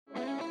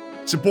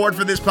Support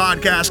for this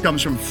podcast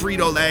comes from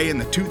Frito-Lay in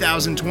the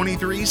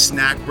 2023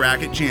 Snack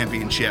Bracket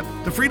Championship.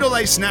 The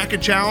Frito-Lay Snack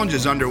It Challenge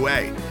is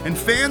underway, and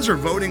fans are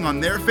voting on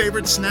their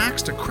favorite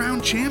snacks to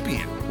crown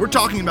champion. We're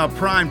talking about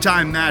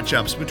prime-time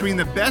matchups between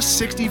the best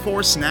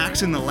 64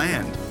 snacks in the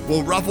land.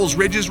 Will Ruffles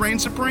Ridges reign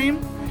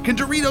supreme? Can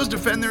Doritos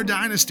defend their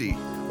dynasty?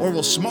 Or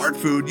will Smart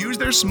Food use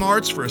their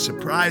smarts for a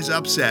surprise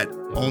upset?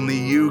 Only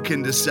you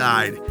can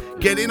decide.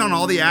 Get in on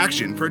all the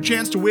action for a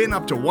chance to win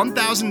up to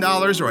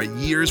 $1,000 or a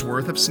year's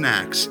worth of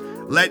snacks.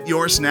 Let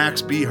your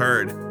snacks be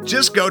heard.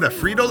 Just go to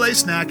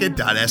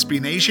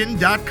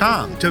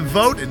fritolaysnacket.sbnation.com to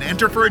vote and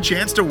enter for a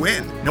chance to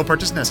win. No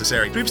purchase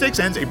necessary. Sweepstakes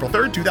ends April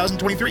 3rd,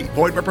 2023.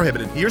 Void where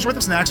prohibited. Year's worth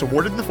of snacks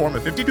awarded in the form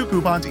of 52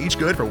 coupons, each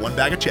good for one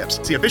bag of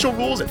chips. See official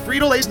rules at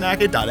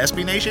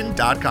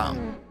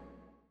fritolaysnacket.sbnation.com.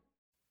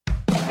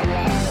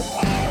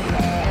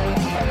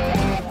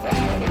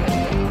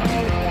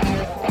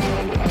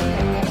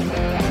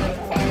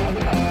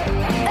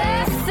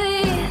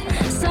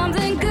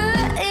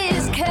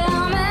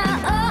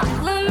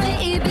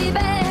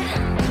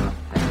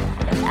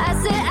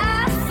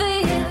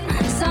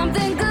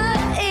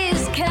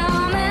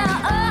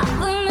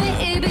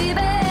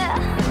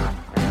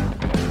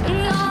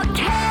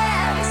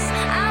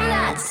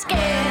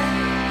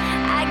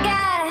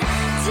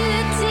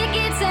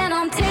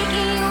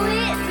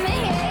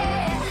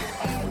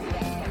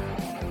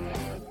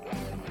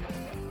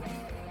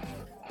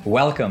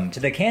 Welcome to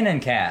the Cannon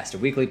Cast, a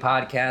weekly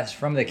podcast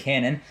from the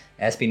Cannon,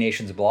 SB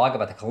Nation's blog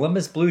about the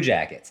Columbus Blue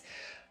Jackets.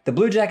 The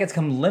Blue Jackets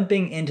come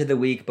limping into the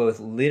week, both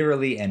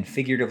literally and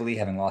figuratively,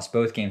 having lost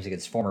both games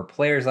against former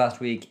players last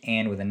week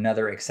and with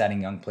another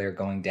exciting young player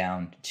going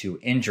down to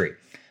injury.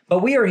 But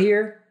we are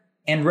here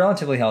and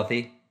relatively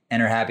healthy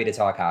and are happy to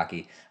talk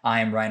hockey. I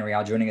am Ryan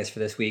Real, joining us for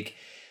this week.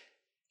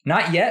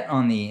 Not yet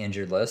on the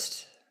injured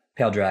list,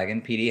 Pale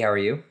Dragon. PD, how are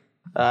you?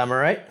 I'm all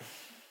right.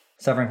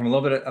 Suffering from a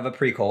little bit of a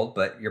pre-cold,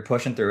 but you're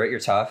pushing through it. You're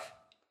tough.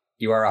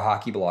 You are a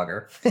hockey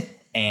blogger.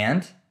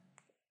 And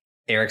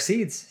Eric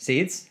Seeds.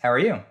 Seeds, how are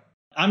you?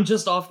 I'm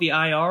just off the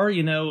IR.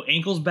 You know,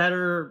 ankles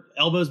better,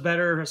 elbows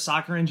better.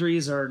 Soccer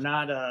injuries are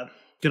not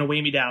going to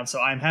weigh me down. So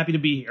I'm happy to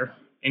be here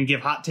and give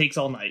hot takes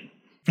all night.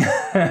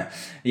 Yeah,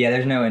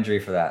 there's no injury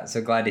for that.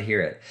 So glad to hear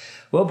it.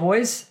 Well,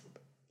 boys,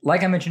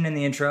 like I mentioned in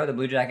the intro, the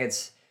Blue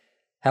Jackets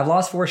have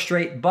lost 4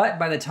 straight. But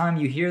by the time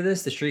you hear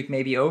this, the streak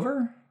may be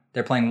over.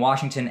 They're playing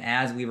Washington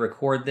as we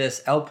record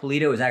this. El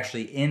Polito is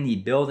actually in the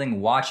building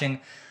watching.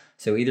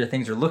 So either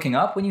things are looking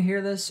up when you hear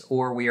this,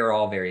 or we are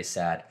all very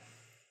sad.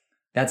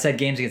 That said,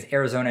 games against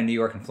Arizona, New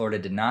York, and Florida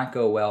did not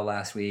go well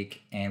last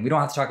week. And we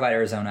don't have to talk about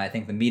Arizona. I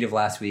think the meat of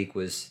last week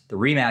was the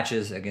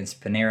rematches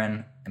against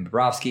Panarin and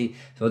Bobrovsky.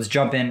 So let's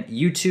jump in.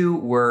 You two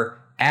were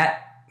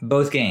at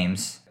both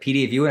games.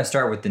 PD, if you want to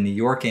start with the New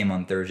York game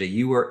on Thursday,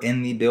 you were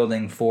in the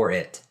building for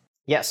it.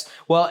 Yes.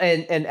 Well,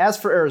 and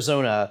as for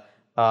Arizona,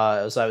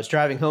 as I was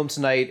driving home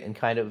tonight and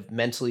kind of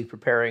mentally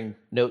preparing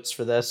notes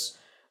for this,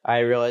 I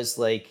realized,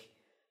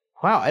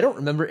 wow, I don't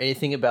remember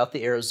anything about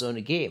the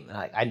Arizona game.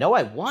 And I know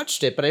I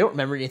watched it, but I don't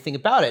remember anything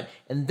about it.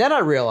 And then I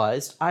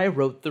realized I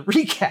wrote the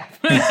recap.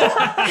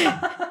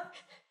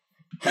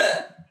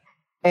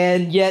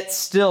 And yet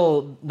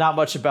still not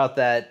much about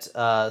that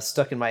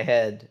stuck in my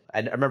head. I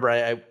remember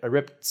I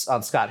ripped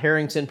on Scott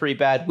Harrington pretty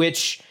bad,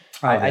 which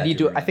I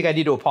think I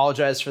need to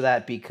apologize for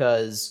that,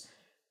 because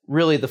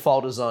really the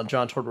fault is on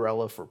John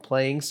Tortorella for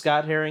playing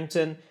Scott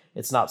Harrington.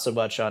 It's not so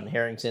much on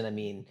Harrington. I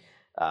mean,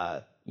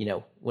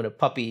 when a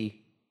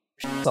puppy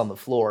shits on the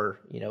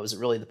floor, is it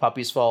really the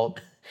puppy's fault?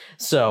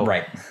 So,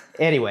 right.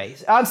 Anyway,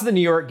 on to the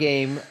New York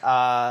game.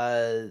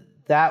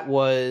 That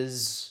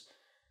was,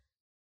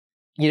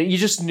 you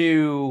just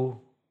knew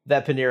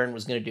that Panarin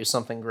was going to do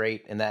something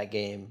great in that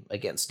game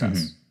against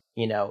us.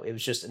 It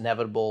was just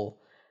inevitable,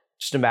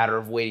 just a matter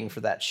of waiting for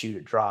that shoe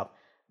to drop.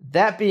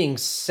 That being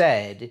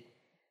said,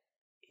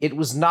 it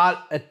was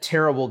not a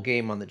terrible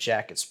game on the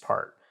Jackets'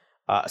 part,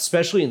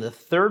 especially in the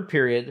third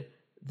period.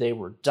 They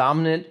were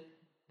dominant.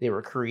 They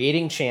were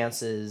creating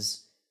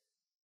chances.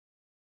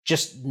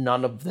 Just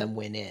none of them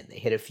went in. They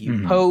hit a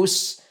few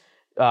posts.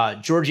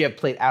 Georgiev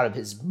played out of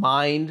his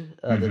mind,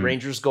 the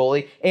Rangers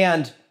goalie.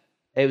 And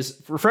it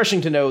was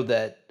refreshing to know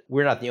that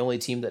we're not the only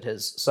team that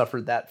has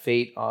suffered that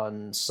fate.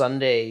 On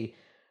Sunday,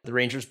 the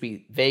Rangers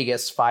beat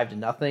Vegas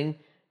 5-0.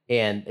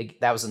 And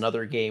that was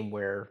another game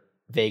where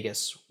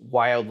Vegas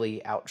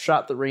wildly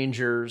outshot the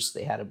Rangers.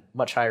 They had a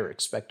much higher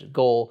expected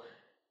goal,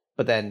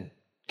 but then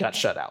got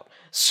shut out.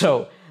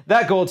 So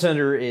that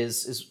goaltender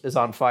is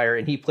on fire,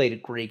 and he played a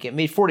great game.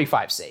 Made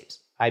 45 saves.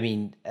 I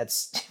mean,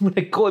 that's when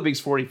a goalie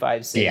makes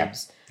 45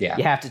 saves. Yeah.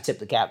 You have to tip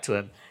the cap to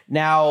him.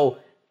 Now,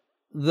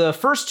 the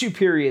first 2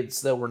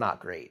 periods, though, were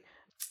not great.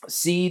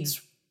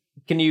 Seeds,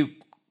 can you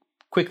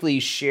quickly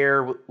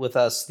share with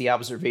us the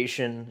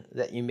observation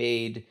that you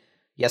made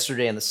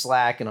yesterday in the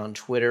Slack and on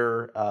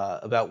Twitter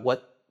about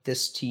what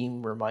this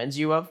team reminds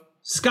you of?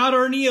 Scott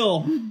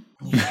Arniel.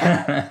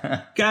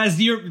 Guys,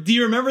 do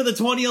you remember the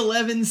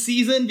 2011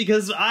 season?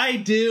 Because I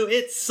do.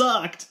 It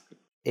sucked.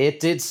 It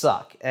did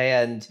suck.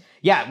 And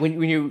yeah,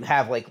 when you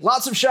have like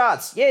lots of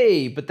shots,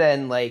 yay, but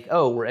then like,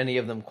 oh, were any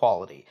of them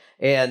quality?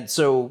 And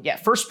so, yeah,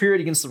 first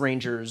period against the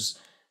Rangers,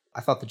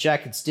 I thought the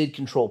Jackets did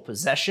control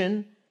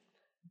possession,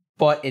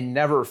 but it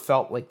never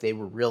felt like they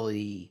were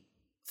really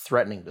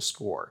threatening to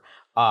score.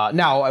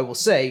 Now, I will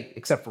say,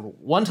 except for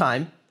one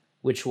time,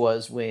 which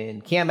was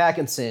when Cam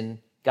Atkinson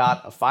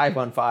got a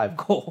 5-on-5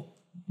 goal.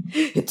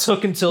 It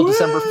took until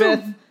December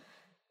 5th,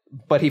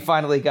 but he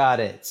finally got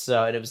it.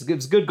 So and it was a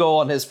good goal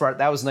on his part.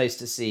 That was nice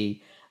to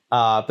see.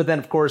 But then,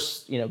 of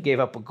course, gave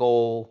up a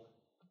goal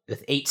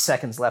with 8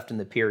 seconds left in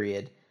the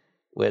period,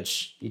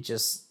 which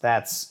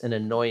that's an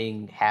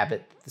annoying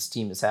habit this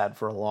team has had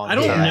for a long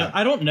time.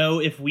 I don't know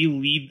if we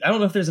lead. I don't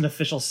know if there's an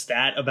official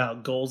stat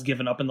about goals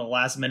given up in the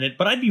last minute,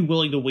 but I'd be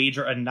willing to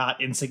wager a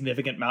not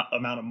insignificant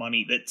amount of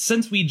money that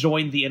since we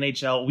joined the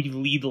NHL, we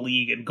lead the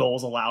league in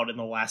goals allowed in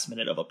the last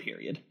minute of a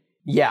period.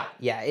 Yeah,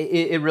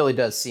 it really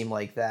does seem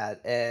like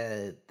that,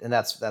 and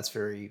that's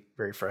very,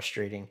 very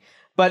frustrating.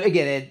 But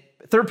again,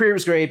 third period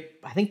was great.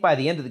 I think by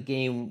the end of the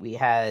game, we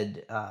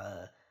had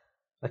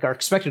like our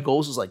expected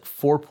goals was like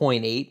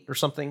 4.8 or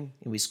something,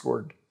 and we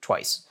scored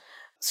twice.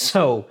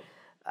 So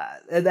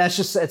it's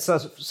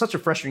such a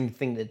frustrating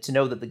thing to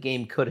know that the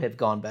game could have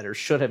gone better,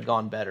 should have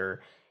gone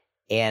better,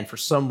 and for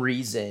some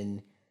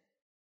reason,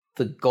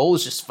 the goal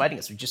is just fighting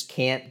us. We just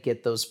can't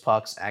get those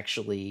pucks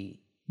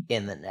actually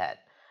in the net.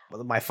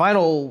 My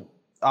final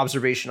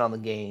observation on the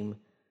game,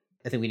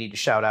 I think we need to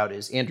shout out,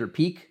 is Andrew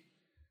Peeke,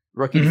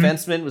 rookie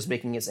defenseman, was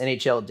making his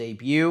NHL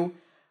debut.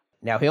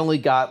 Now, he only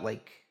got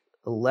like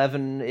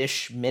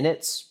 11-ish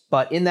minutes,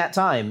 but in that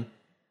time,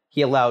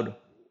 he allowed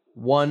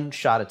one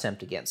shot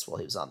attempt against while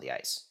he was on the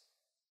ice.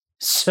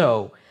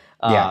 So,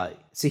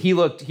 so he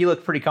looked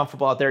pretty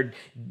comfortable out there.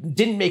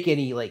 Didn't make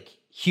any like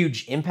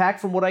huge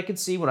impact from what I could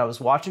see when I was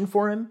watching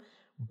for him,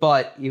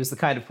 but it was the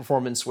kind of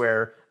performance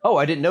where, oh,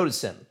 I didn't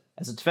notice him.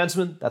 As a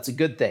defenseman, that's a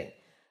good thing.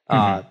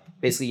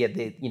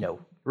 Basically,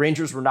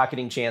 Rangers were not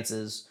getting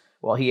chances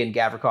while he and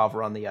Gavrikov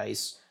were on the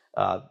ice.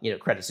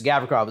 Credits to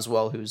Gavrikov as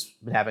well, who's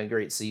been having a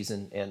great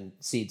season. And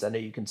Seeds, I know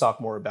you can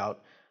talk more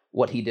about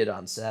what he did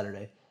on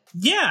Saturday.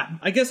 Yeah,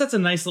 I guess that's a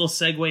nice little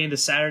segue into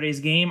Saturday's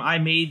game. I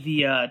made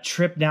the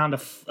trip down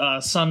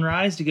to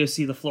Sunrise to go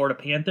see the Florida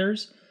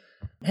Panthers.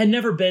 Had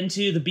never been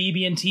to the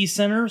BB&T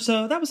Center,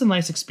 so that was a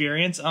nice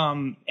experience.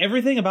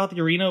 Everything about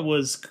the arena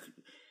was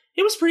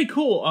pretty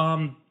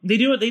cool. They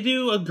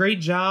do a great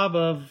job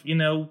of,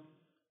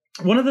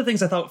 one of the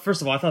things I thought,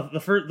 first of all, I thought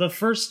the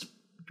first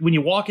when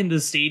you walk into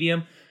the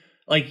stadium,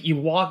 like you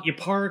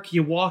park,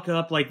 you walk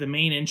up like the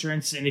main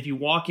entrance, and if you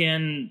walk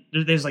in,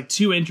 there's like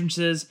two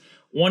entrances.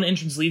 One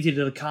entrance leads you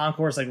to the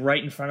concourse, like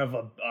right in front of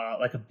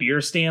a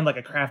beer stand, like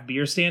a craft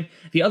beer stand.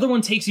 The other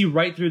one takes you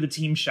right through the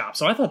team shop.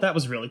 So I thought that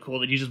was really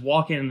cool that you just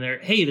walk in there.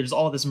 Hey, there's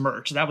all this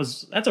merch.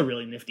 That's a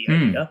really nifty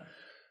idea.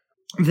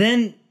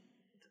 Then,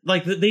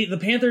 like the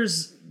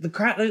Panthers, the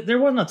crowd, there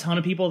wasn't a ton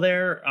of people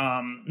there.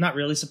 Not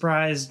really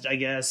surprised, I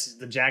guess.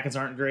 The Jackets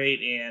aren't great,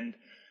 and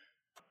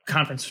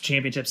conference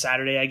championship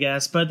Saturday, I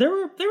guess. But there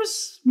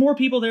was more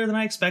people there than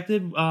I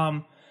expected.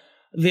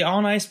 The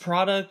on ice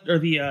product or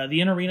the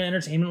in arena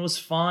entertainment was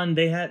fun.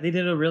 They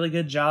did a really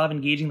good job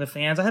engaging the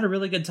fans. I had a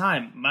really good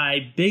time.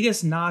 My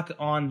biggest knock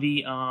on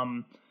the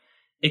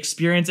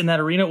experience in that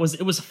arena was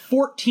it was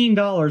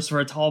 $14 for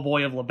a tall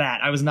boy of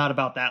Labatt. I was not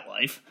about that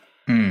life.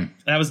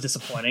 That was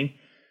disappointing.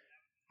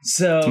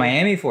 So it's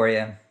Miami for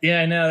you. Yeah,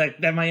 I know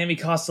that Miami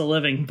costs a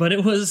living, but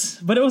it was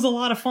a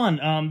lot of fun.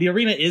 The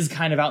arena is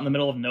kind of out in the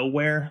middle of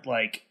nowhere.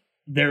 Like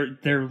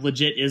there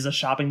legit is a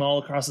shopping mall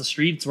across the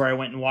street. It's where I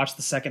went and watched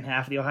the second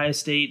half of the Ohio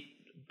State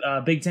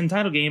Big Ten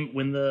title game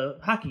when the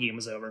hockey game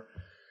was over.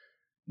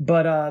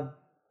 But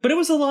it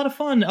was a lot of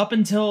fun up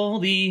until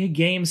the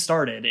game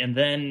started, and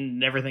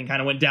then everything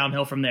kind of went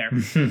downhill from there.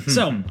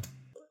 So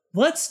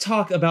let's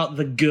talk about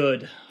the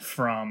good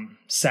from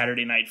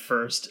Saturday night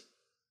first,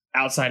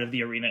 outside of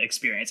the arena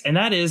experience. And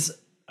that is,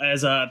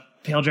 as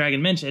Pale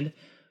Dragon mentioned,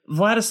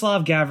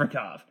 Vladislav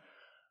Gavrikov.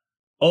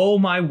 Oh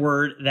my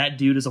word, that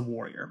dude is a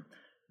warrior.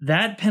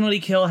 That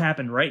penalty kill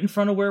happened right in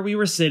front of where we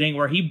were sitting,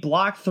 where he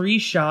blocked 3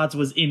 shots,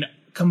 was in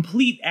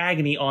complete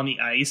agony on the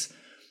ice,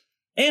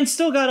 and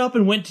still got up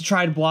and went to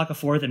try to block a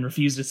fourth and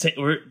refused to sit,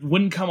 or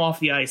wouldn't come off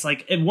the ice.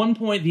 Like, at one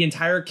point, the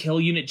entire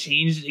kill unit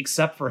changed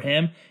except for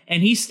him,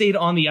 and he stayed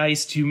on the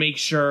ice to make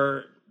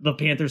sure the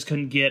Panthers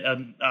couldn't get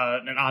an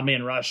odd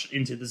man rush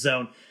into the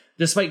zone,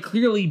 despite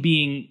clearly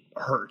being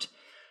hurt.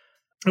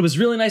 It was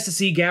really nice to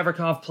see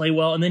Gavrikov play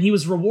well, and then he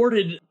was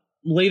rewarded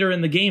later in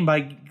the game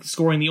by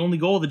scoring the only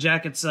goal. The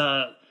Jackets,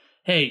 live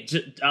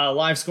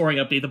scoring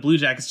update, the Blue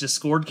Jackets just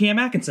scored. Cam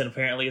Atkinson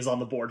apparently is on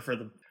the board for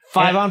the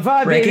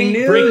 5-on-5, breaking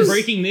baby. news.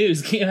 Breaking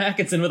news. Cam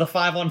Atkinson with a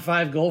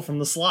 5-on-5 goal from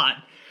the slot.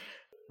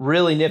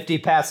 Really nifty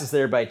passes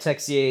there by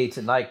Texier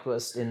to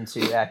Nyquist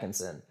into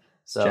Atkinson.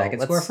 So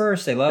Jackets score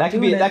first. They love that.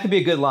 That could be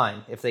a good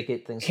line if they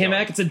get things. Cam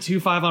going. Atkinson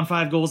 2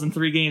 5-on-5 goals in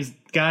 3 games.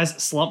 Guys,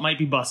 slump might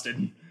be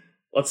busted.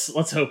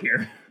 Let's hope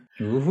here.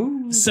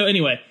 Woo-hoo. So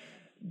anyway,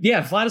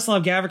 yeah,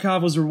 Vladislav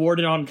Gavrikov was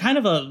rewarded on kind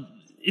of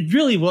it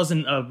really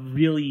wasn't a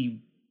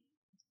really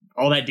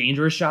all that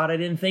dangerous shot. I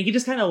didn't think he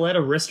just kind of let a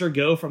wrister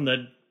go from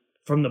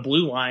the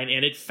blue line,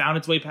 and it found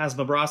its way past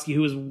Bobrovsky,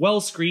 who was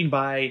well screened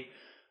by,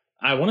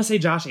 I want to say,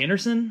 Josh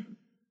Anderson.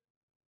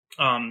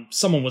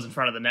 Someone was in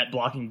front of the net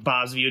blocking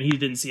Bob's view, and he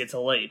didn't see it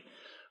till late.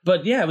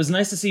 But yeah, it was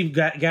nice to see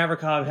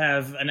Gavrikov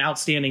have an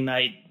outstanding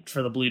night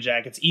for the Blue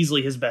Jackets.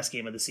 Easily his best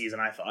game of the season,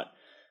 I thought.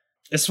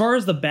 As far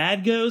as the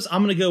bad goes,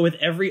 I'm going to go with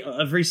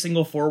every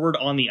single forward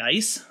on the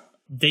ice.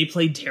 They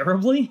played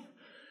terribly.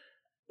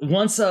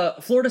 Once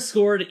Florida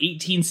scored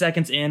 18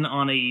 seconds in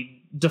on a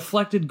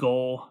deflected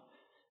goal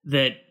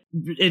that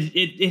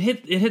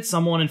it hit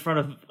someone in front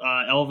of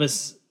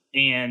Elvis,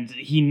 and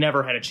he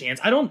never had a chance.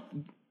 I don't,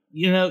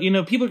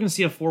 people are going to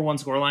see a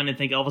 4-1 scoreline and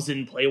think Elvis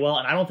didn't play well,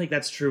 and I don't think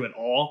that's true at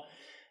all.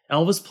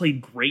 Elvis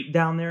played great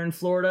down there in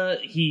Florida.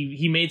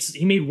 He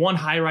made one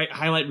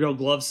highlight reel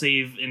glove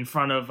save in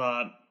front of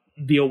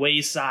the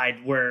away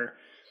side where,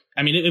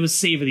 I mean, it was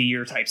save of the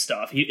year type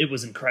stuff. It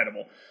was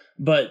incredible.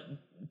 But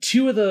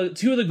two of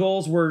the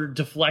goals were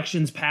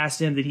deflections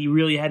past him that he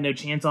really had no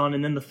chance on,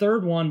 and then the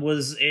third one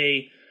was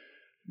a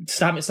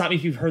stop me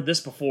if you've heard this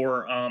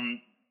before.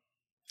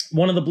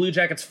 One of the Blue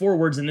Jackets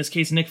forwards, in this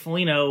case Nick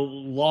Foligno,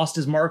 lost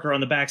his marker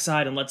on the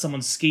backside and let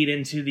someone skate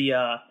into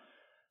the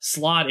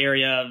slot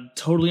area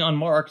totally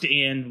unmarked,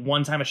 and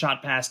one time a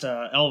shot past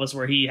Elvis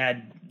where he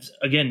had,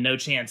 again, no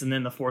chance. And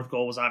then the fourth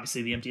goal was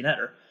obviously the empty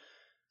netter.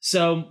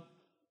 So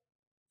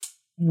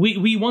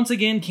we once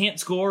again can't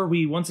score.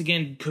 We once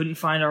again couldn't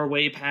find our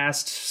way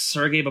past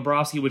Sergei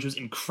Bobrovsky, which was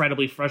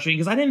incredibly frustrating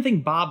because I didn't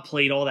think Bob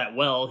played all that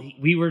well.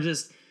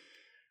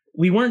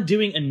 We weren't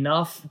doing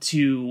enough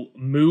to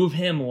move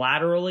him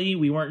laterally.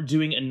 We weren't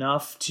doing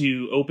enough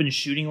to open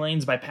shooting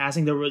lanes by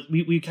passing.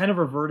 We kind of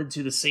reverted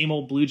to the same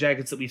old Blue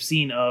Jackets that we've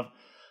seen of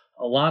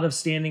a lot of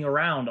standing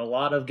around, a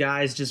lot of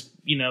guys just,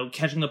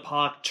 catching the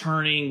puck,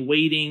 turning,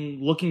 waiting,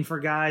 looking for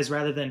guys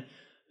rather than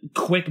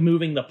quick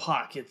moving the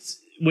puck.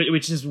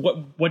 Which is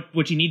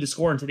what you need to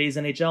score in today's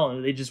NHL,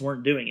 and they just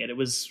weren't doing it. It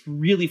was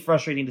really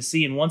frustrating to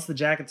see. And once the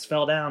Jackets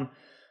fell down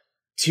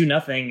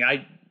 2-0,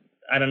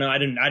 I don't know. I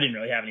didn't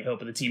really have any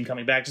hope of the team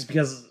coming back just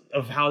because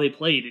of how they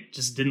played. It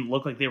just didn't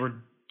look like they were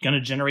going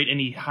to generate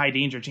any high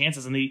danger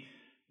chances, and they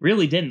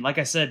really didn't. Like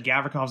I said,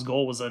 Gavrikov's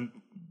goal was a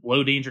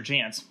low danger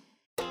chance.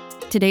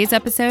 Today's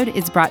episode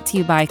is brought to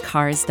you by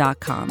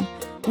Cars.com.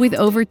 With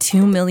over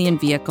 2 million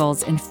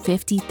vehicles and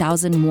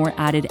 50,000 more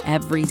added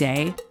every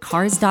day,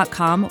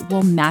 Cars.com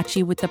will match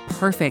you with the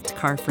perfect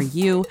car for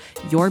you,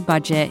 your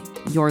budget,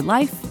 your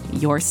life,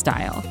 your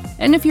style.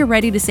 And if you're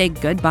ready to say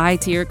goodbye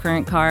to your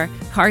current car,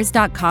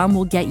 Cars.com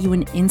will get you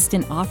an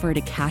instant offer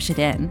to cash it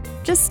in.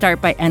 Just start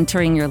by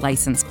entering your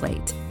license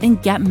plate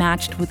and get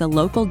matched with a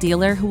local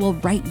dealer who will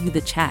write you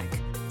the check.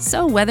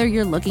 So whether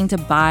you're looking to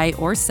buy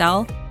or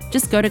sell,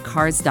 just go to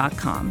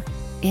Cars.com.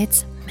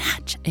 It's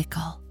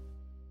magical.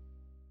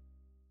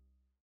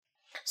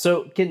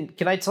 So can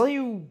I tell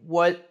you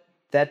what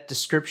that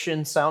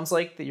description sounds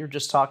like that you're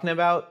just talking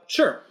about?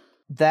 Sure.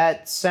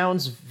 That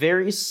sounds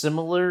very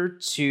similar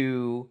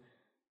to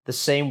the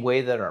same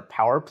way that our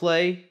power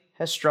play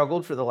has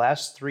struggled for the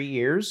last 3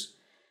 years.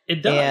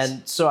 It does.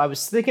 And so I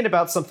was thinking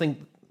about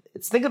something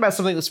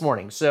this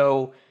morning.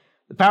 So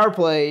the power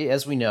play,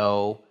 as we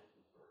know,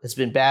 has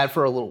been bad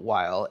for a little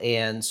while.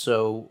 And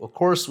so, of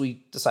course,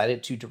 we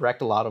decided to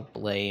direct a lot of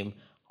blame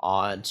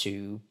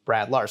onto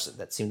Brad Larson.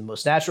 That seemed the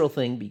most natural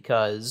thing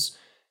because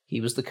he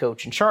was the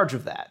coach in charge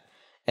of that.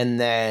 And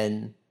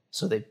then,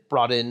 so they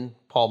brought in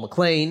Paul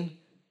McLean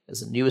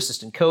as a new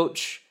assistant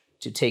coach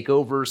to take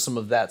over some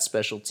of that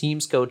special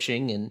teams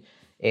coaching.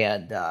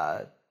 And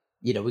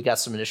we got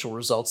some initial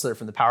results there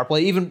from the power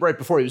play. Even right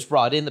before he was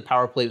brought in, the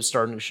power play was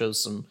starting to show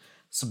some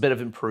bit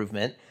of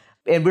improvement.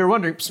 And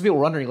some people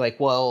were wondering, like,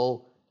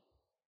 well,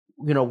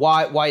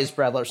 why is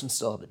Brad Larson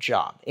still have a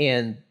job?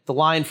 And the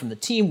line from the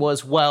team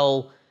was,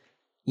 well,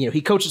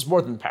 he coaches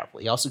more than the power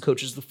play. He also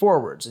coaches the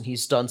forwards, and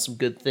he's done some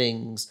good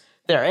things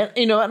there.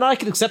 And, and I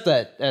can accept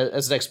that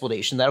as an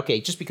explanation that,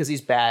 okay, just because he's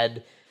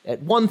bad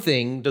at one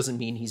thing doesn't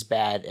mean he's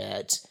bad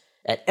at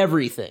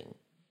everything,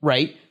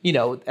 right?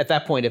 At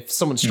that point, if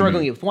someone's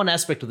struggling with one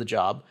aspect of the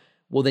job,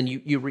 well, then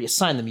you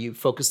reassign them, you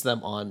focus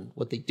them on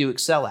what they do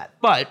excel at.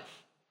 But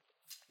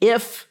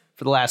if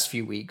for the last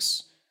few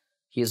weeks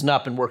he has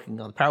not been working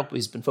on the power play,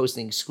 he's been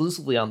focusing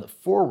exclusively on the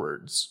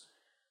forwards,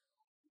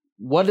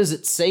 what does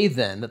it say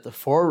then that the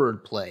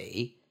forward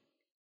play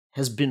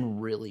has been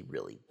really,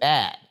 really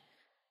bad?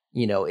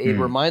 It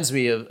reminds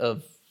me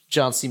of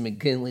John C.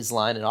 McGinley's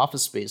line in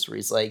Office Space where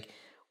he's like,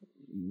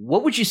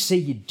 what would you say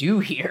you do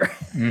here?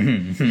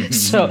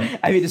 So,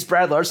 is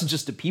Brad Larson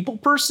just a people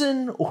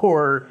person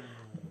or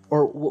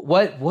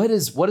what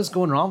is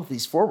going on with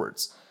these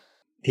forwards?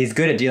 He's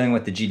good at dealing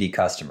with the GD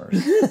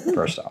customers,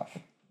 first off.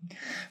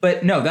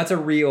 But no, that's a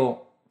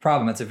real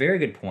problem. That's a very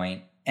good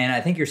point. And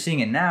I think you're seeing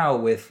it now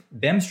with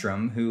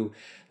Bemstrom, who,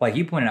 like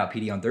you pointed out,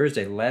 PD, on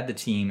Thursday, led the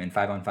team in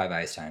 5-on-5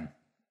 ice time.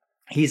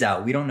 He's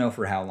out. We don't know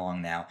for how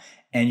long now.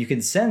 And you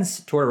can sense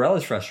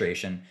Tortorella's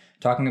frustration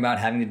talking about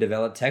having to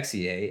develop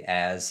Texier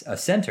as a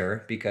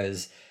center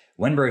because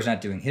Wenberg's not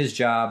doing his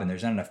job, and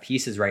there's not enough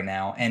pieces right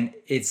now. And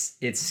it's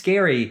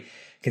scary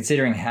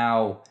considering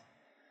how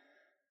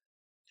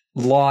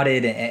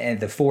lauded and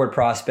the forward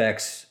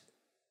prospects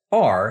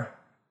are.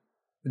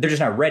 They're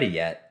just not ready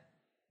yet.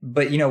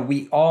 But,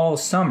 we all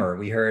summer,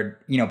 we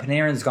heard,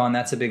 Panarin's gone.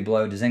 That's a big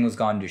blow. Dzingle's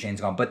gone.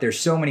 Duchene's gone. But there's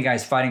so many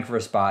guys fighting for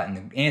a spot, and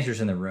the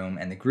answers in the room,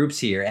 and the group's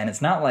here. And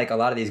it's not like a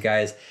lot of these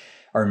guys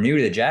are new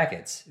to the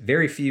Jackets.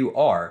 Very few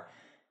are.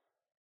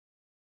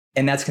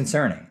 And that's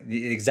concerning.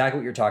 Exactly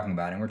what you're talking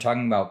about. And we're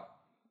talking about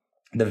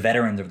the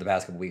veterans over the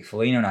past couple weeks.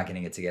 Foligno not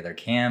getting it together.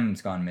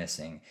 Cam's gone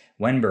missing.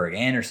 Wenberg,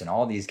 Anderson,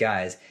 all these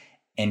guys.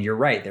 And you're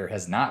right. There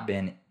has not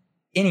been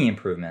any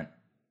improvement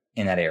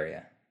in that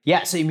area.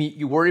 Yeah, so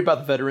you worry about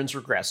the veterans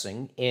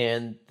regressing,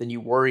 and then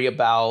you worry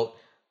about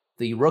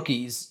the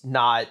rookies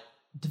not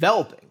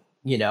developing,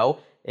 and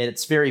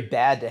it's very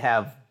bad to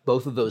have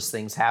both of those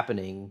things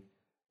happening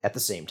at the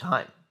same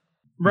time.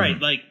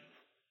 Right, like,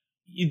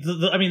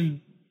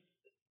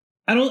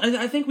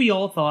 I think we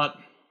all thought,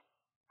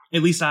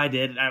 at least I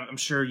did, I'm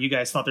sure you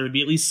guys thought there would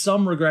be at least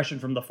some regression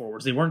from the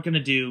forwards. They weren't going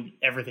to do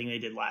everything they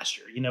did last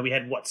year. We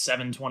had,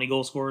 7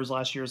 20-goal scorers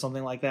last year or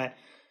something like that.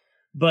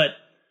 But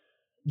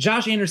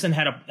Josh Anderson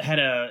had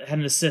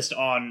an assist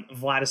on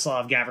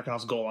Vladislav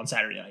Gavrikov's goal on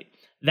Saturday night.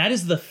 That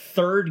is the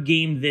third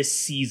game this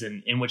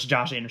season in which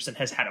Josh Anderson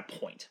has had a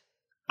point.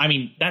 I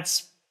mean,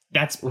 that's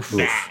bad,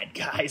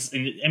 guys.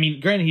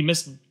 And, granted, he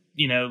missed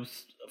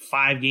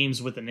 5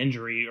 games with an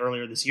injury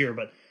earlier this year,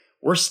 but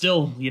we're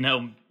still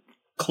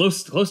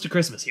close to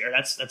Christmas here.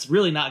 That's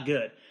really not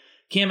good.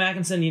 Cam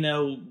Atkinson,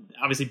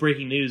 obviously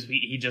breaking news,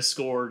 he just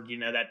scored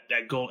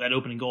that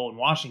opening goal in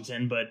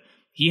Washington, but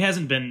he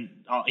hasn't been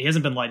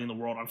lighting the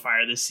world on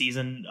fire this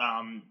season.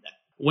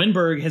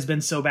 Wenberg has been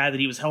so bad that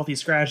he was healthy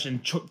scratched,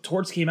 and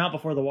Torts came out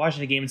before the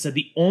Washington game and said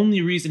the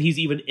only reason he's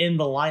even in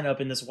the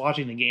lineup in this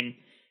Washington game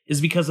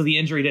is because of the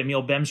injury to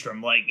Emil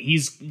Bemstrom. Like,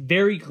 he's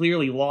very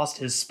clearly lost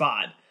his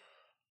spot.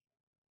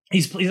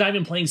 He's not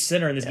even playing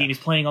center in this game. He's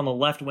playing on the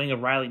left wing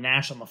of Riley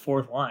Nash on the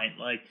fourth line.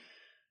 Like,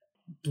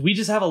 we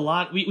just have a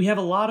lot. We have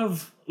a lot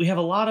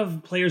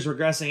of players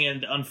regressing,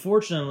 and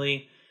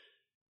unfortunately,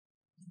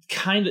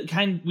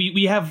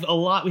 we have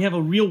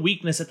a real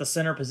weakness at the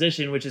center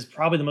position, which is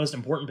probably the most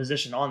important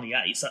position on the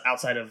ice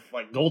outside of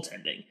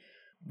goaltending.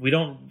 We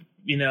don't,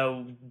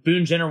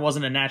 Boone Jenner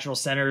wasn't a natural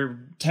center.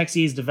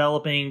 Texier's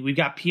developing. We've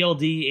got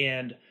PLD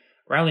and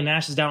Riley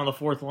Nash is down on the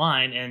fourth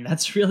line, and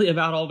that's really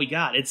about all we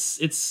got.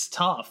 It's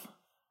tough.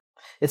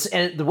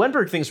 And the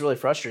Wenberg thing's really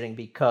frustrating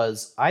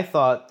because I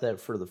thought that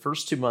for the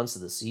first 2 months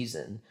of the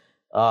season,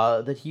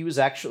 that he was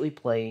actually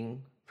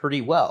playing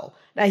pretty well.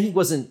 Now, he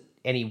wasn't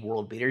any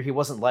world beater. He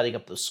wasn't lighting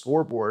up the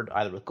scoreboard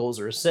either with goals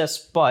or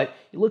assists, but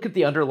you look at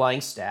the underlying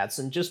stats,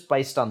 and just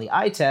based on the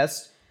eye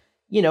test,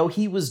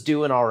 he was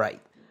doing all right.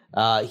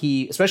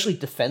 He, especially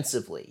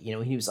defensively,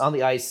 he was on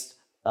the ice.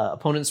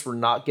 Opponents were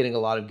not getting a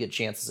lot of good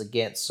chances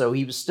against, so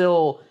he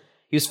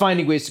was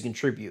finding ways to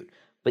contribute.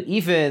 But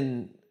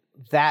even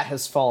that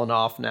has fallen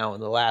off now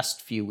in the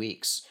last few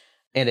weeks,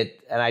 and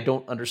I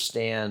don't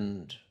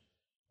understand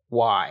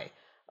why.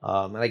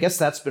 And I guess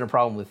that's been a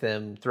problem with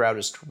him throughout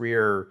his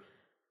career.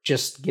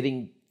 Just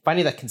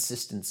finding that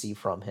consistency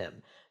from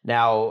him.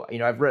 Now,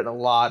 I've written a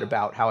lot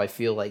about how I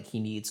feel like he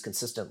needs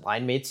consistent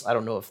line mates. I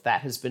don't know if that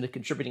has been a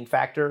contributing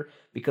factor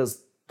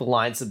because the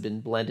lines have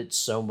been blended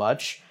so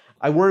much.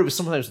 I worry with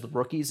sometimes the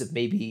rookies if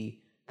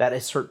maybe that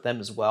has hurt them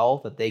as well,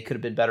 that they could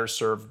have been better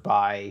served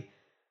by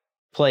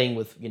playing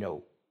with,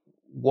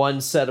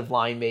 one set of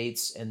line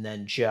mates and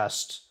then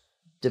just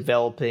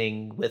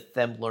developing with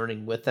them,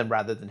 learning with them,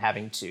 rather than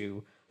having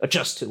to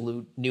adjust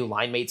to new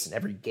line mates in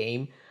every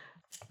game.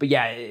 But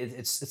yeah,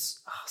 it's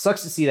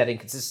sucks to see that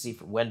inconsistency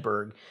from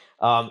Wenberg.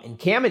 And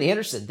Cam and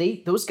Anderson,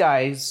 those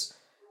guys,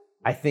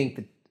 I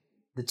think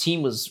the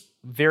team was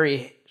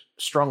very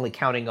strongly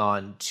counting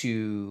on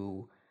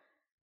to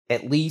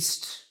at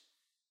least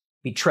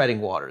be treading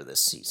water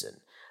this season.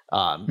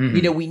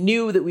 We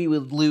knew that we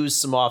would lose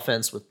some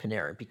offense with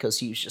Panarin because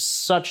he was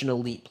just such an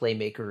elite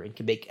playmaker and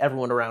can make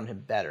everyone around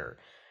him better.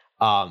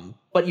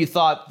 But you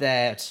thought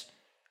that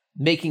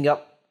making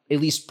up at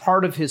least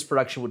part of his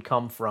production would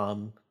come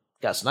from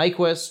Gus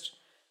Nyquist,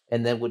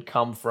 and then would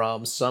come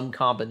from some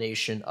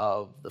combination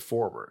of the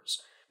forwards.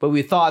 But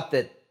we thought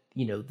that,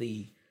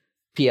 the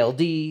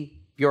PLD,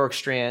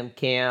 Bjorkstrand,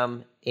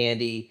 Cam,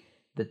 Andy,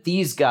 that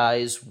these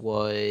guys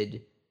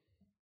would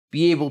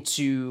be able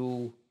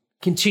to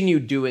continue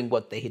doing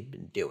what they had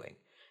been doing.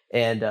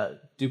 And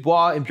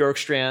Dubois and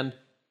Bjorkstrand,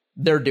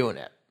 they're doing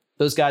it.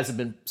 Those guys have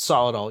been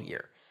solid all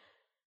year.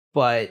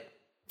 But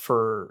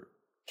for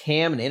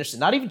Cam and Anderson,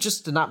 not even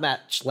just to not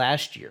match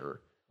last year,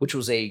 which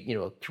was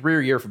a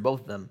career year for both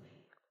of them,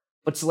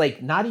 but to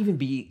not even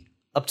be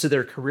up to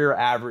their career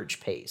average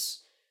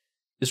pace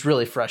is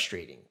really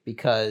frustrating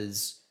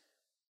because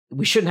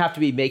we shouldn't have to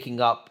be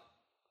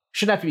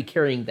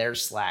carrying their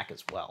slack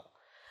as well.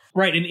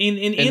 Right, and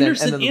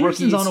Anderson's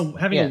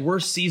having a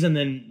worse season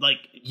than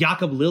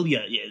Jakob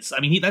Lilja is. I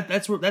mean,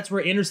 that's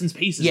where Anderson's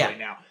pace is right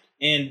now.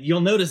 And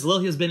you'll notice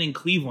Lilja's been in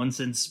Cleveland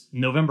since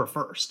November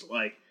 1st.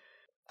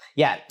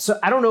 Yeah, so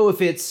I don't know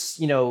if it's,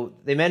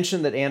 they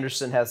mentioned that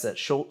Anderson has that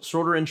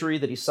shoulder injury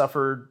that he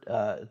suffered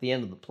at the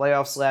end of the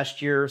playoffs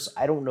last year. So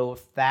I don't know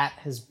if that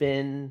has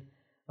been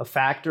a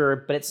factor,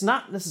 but it's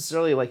not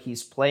necessarily like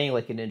he's playing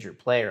like an injured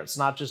player. It's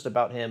not just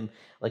about him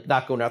like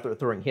not going out there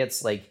throwing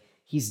hits. Like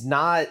he's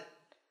not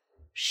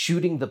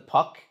shooting the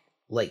puck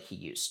like he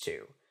used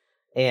to.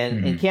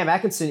 And Cam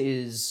Atkinson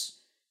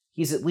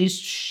he's at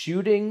least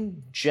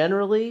shooting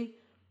generally,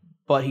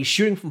 but he's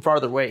shooting from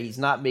farther away. He's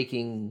not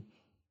making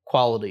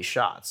quality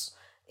shots.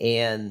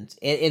 And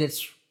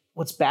it's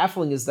what's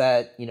baffling is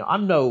that,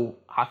 I'm no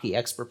hockey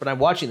expert, but I'm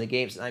watching the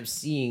games and I'm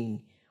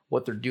seeing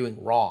what they're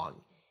doing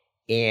wrong.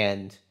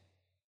 And,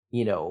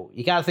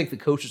 you got to think the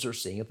coaches are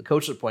seeing it. The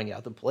coaches are pointing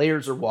out. The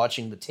players are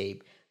watching the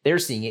tape. They're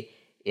seeing it.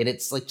 And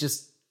it's like,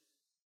 just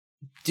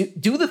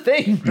do the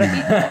thing,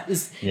 right?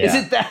 Is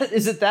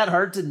it that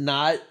hard to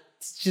not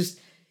just,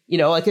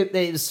 like it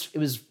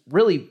was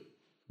really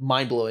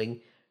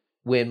mind-blowing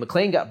when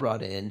McLean got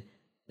brought in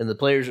and the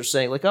players are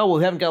saying like, oh, well,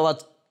 we haven't got a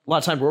lot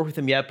of time to work with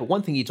him yet. But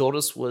one thing he told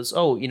us was,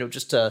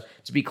 just to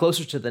be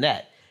closer to the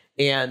net.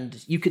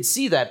 And you could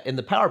see that in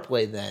the power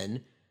play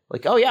then,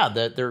 like, oh yeah,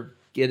 they're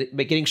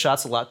getting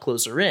shots a lot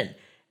closer in.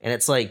 And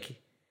it's like,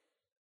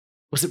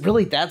 was it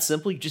really that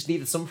simple? You just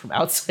needed someone from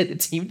outside the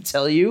team to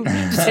tell you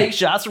to take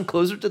shots from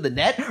closer to the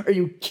net? Are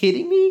you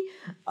kidding me?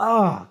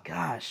 Oh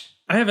gosh.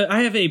 I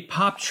have a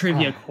pop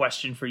trivia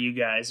question for you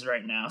guys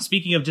right now.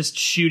 Speaking of just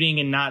shooting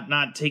and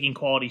not taking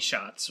quality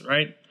shots,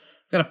 right?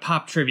 I've got a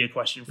pop trivia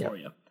question for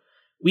you.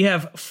 We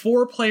have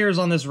 4 players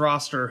on this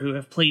roster who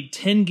have played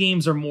 10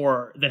 games or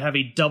more that have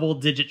a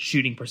double-digit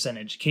shooting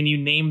percentage. Can you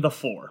name the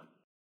 4?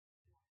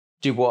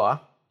 Dubois.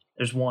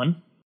 There's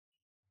 1.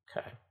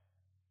 Okay.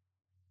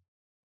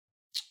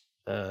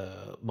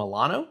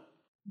 Milano?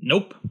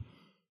 Nope.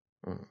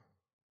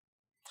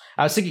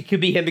 I was thinking it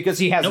could be him because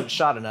he hasn't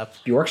shot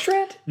enough.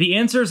 Bjorkstrand? The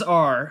answers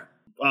are,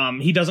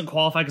 he doesn't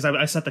qualify because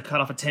I set the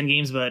cutoff at 10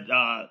 games, but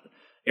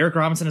Eric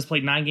Robinson has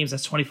played 9 games.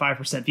 That's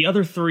 25%. The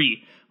other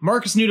 3,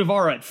 Marcus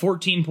Nudavara at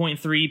 14.3,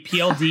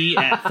 PLD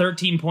at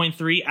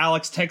 13.3,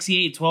 Alex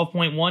Texier at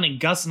 12.1, and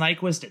Gus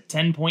Nyquist at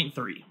 10.3.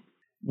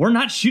 We're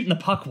not shooting the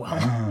puck well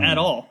at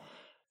all.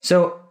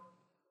 So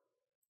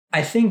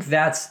I think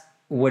that's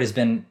what has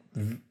been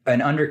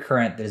an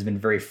undercurrent that has been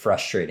very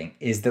frustrating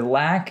is the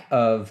lack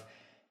of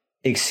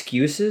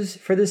excuses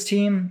for this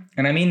team.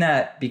 And I mean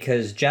that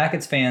because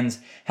Jackets fans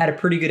had a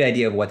pretty good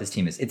idea of what this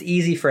team is. It's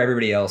easy for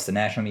everybody else, the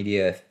national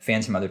media,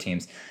 fans from other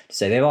teams, to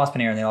say they lost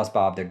Panarin, they lost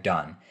Bob, they're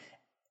done.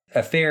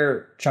 A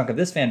fair chunk of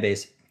this fan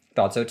base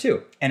thought so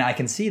too. And I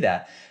can see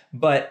that.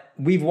 But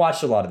we've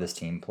watched a lot of this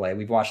team play.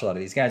 We've watched a lot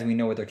of these guys and we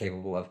know what they're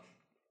capable of.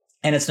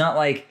 And it's not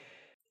like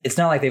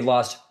they've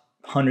lost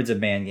hundreds of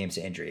man games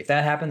to injury. If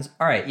that happens,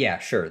 all right, yeah,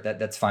 sure,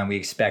 that's fine. We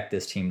expect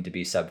this team to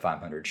be sub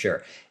 500,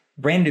 sure.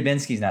 Brandon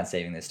Dubinsky's not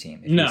saving this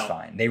team. He's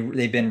fine.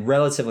 They've been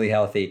relatively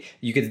healthy.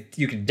 You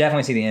could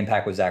definitely see the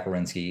impact with Zach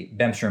Werenski.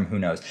 Bemstrom, who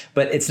knows?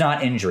 But it's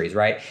not injuries,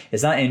 right?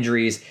 It's not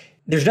injuries.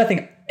 There's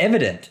nothing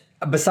evident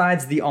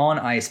besides the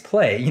on-ice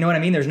play. You know what I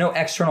mean? There's no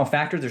external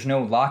factors. There's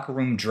no locker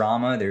room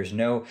drama. There's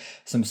no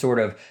some sort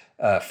of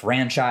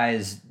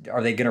franchise.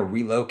 Are they going to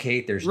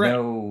relocate? There's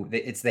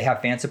they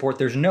have fan support.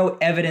 There's no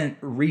evident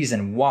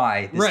reason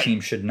why this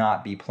team should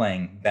not be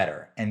playing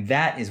better. And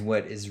that is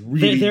what is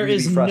really, really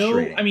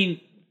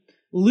frustrating.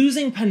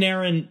 Losing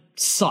Panarin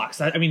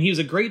sucks. I mean, he was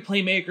a great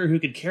playmaker who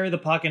could carry the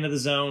puck into the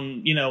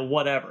zone,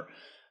 whatever.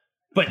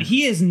 But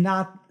he is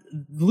not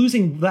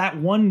losing that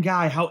one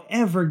guy,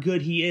 however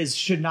good he is,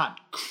 should not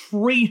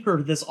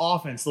crater this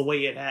offense the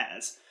way it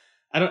has.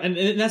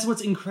 And that's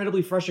what's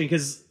incredibly frustrating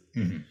because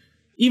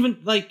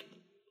even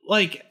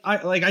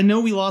I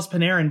know we lost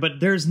Panarin, but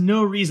there's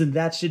no reason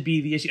that should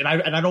be the issue.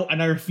 And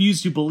I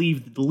refuse to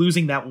believe that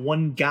losing that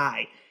one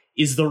guy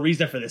is the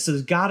reason for this. So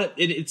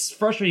it's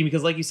frustrating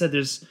because, like you said,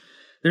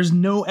 there's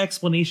no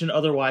explanation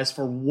otherwise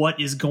for what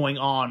is going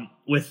on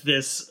with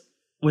this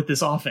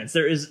offense.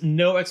 There is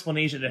no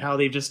explanation to how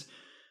they've just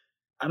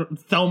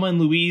Thelma and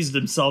Louise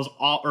themselves,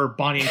 or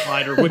Bonnie and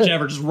Clyde, or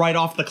whichever, just right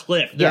off the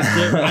cliff.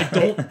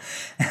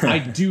 I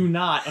do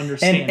not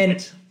understand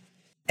it.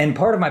 And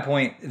part of my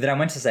point that I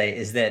meant to say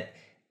is that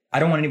I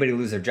don't want anybody to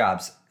lose their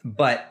jobs,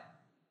 but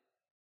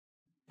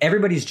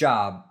everybody's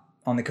job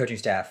on the coaching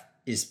staff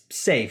is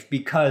safe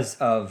because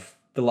of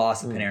the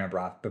loss of Panarin and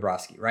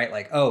Bobrovsky, right?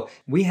 Like, oh,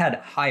 we had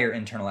higher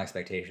internal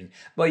expectations,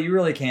 but you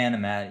really can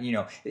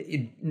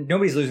imagine,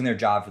 nobody's losing their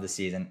job for the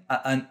season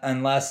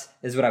unless,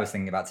 this is what I was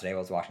thinking about today while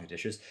I was washing the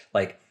dishes.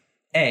 Like,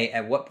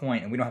 at what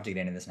point, and we don't have to get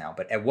into this now,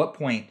 but at what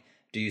point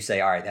do you say,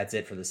 all right, that's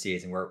it for the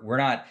season? We're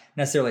not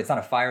necessarily, it's not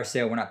a fire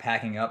sale, we're not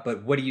packing up,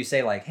 but what do you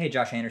say like, hey,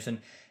 Josh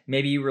Anderson,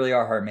 maybe you really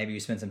are hurt. Maybe you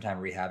spend some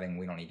time rehabbing.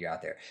 We don't need you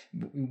out there.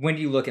 When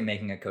do you look at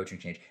making a coaching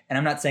change? And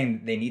I'm not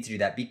saying they need to do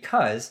that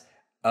because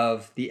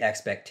of the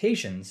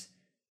expectations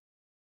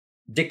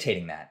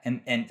dictating that.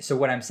 And so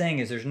what I'm saying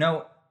is there's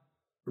no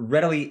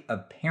readily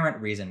apparent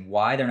reason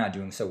why they're not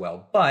doing so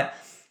well, but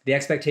the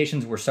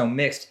expectations were so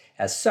mixed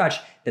as such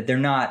that they're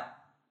not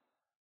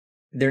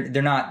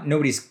they're not,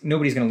 nobody's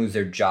going to lose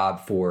their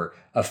job for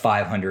a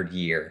 500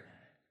 year,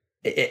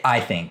 I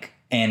think.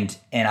 And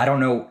I don't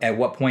know at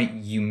what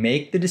point you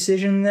make the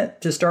decision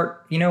to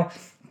start,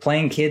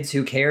 playing kids.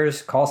 Who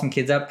cares? Call some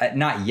kids up.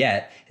 Not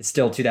yet. It's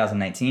still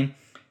 2019,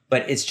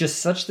 but it's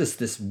just such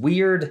this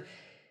weird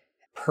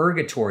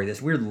purgatory,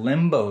 this weird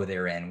limbo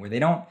they're in, where they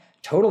don't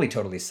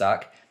totally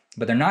suck,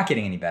 but they're not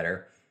getting any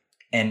better.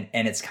 And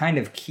it's kind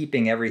of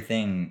keeping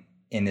everything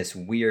in this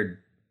weird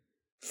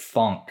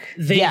funk.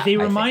 They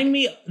remind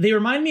me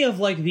of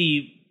like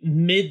the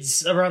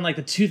mids around like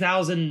the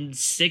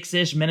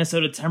 2006-ish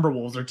Minnesota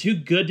Timberwolves. Are too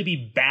good to be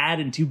bad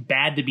and too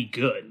bad to be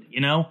good.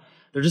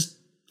 They're just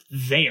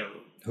there.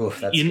 Oof,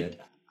 that's good.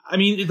 I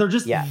mean, they're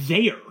just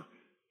there.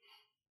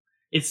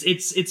 It's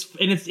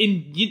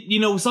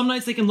in some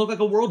nights they can look like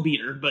a world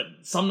beater, but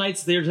some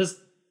nights they just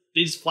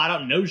flat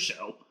out no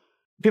show.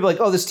 People are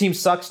like, oh, this team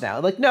sucks now.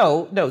 Like,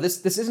 no,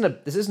 this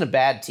isn't a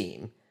bad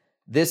team.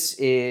 This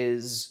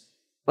is,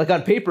 like,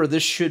 on paper,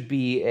 this should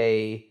be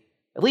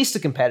at least a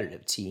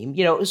competitive team.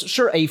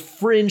 Sure, a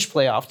fringe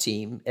playoff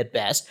team at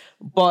best,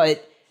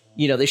 but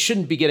they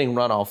shouldn't be getting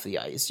run off the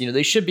ice.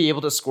 They should be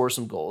able to score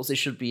some goals. They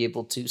should be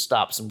able to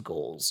stop some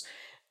goals.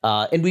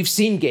 And we've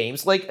seen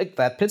games like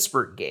that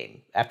Pittsburgh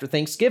game after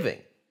Thanksgiving.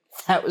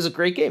 That was a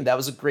great game. That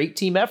was a great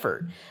team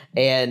effort.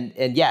 And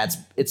yeah,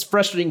 it's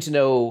frustrating to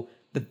know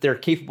that they're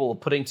capable of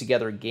putting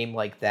together a game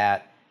like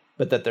that,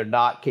 but that they're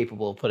not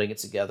capable of putting it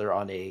together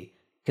on a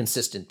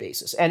consistent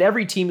basis. And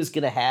every team is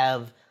going to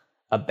have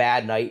a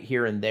bad night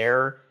here and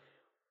there,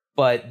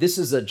 but this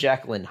is a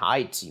Jekyll and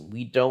Hyde team.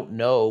 We don't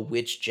know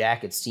which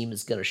Jackets team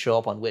is going to show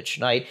up on which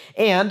night.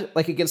 And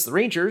like against the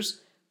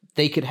Rangers,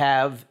 they could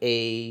have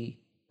a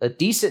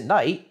decent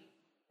night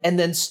and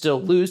then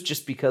still lose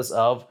just because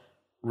of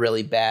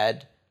really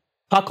bad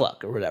puck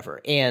luck or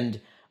whatever. And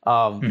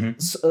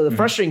so the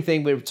frustrating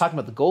thing we were talking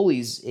about the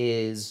goalies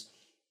is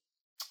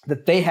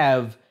that they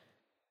have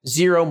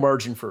zero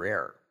margin for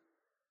error.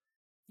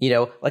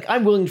 Like,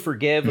 I'm willing to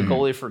forgive a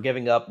goalie for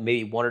giving up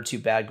maybe one or two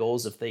bad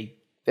goals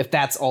if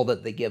that's all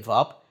that they give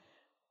up.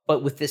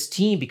 But with this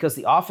team, because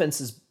the offense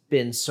has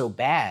been so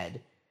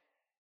bad,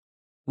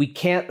 we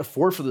can't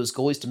afford for those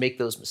goalies to make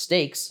those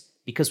mistakes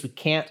because we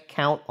can't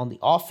count on the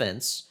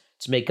offense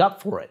to make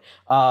up for it.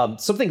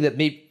 Something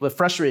what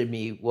frustrated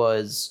me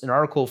was an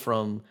article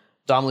from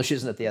Dom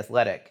Luszczyszyn at The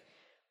Athletic,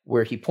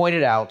 where he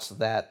pointed out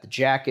that the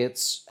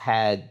Jackets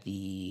had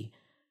the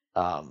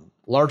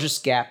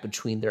largest gap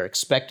between their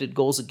expected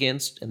goals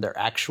against and their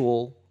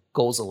actual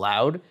goals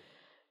allowed.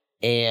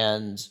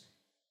 And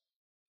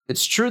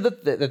it's true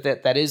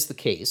that is the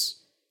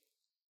case.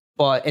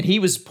 And he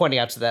was pointing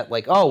out to that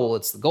like, oh, well,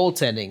 it's the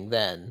goaltending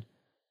then.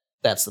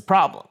 That's the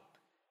problem.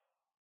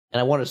 And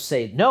I want to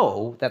say,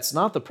 no, that's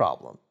not the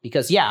problem.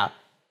 Because,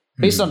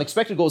 based on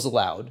expected goals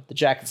allowed, the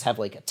Jackets have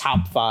like a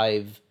top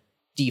 5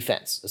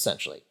 defense,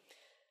 essentially.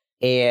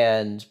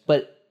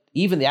 But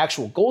even the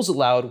actual goals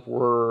allowed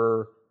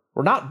were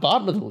not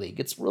bottom of the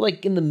league. We're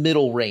like in the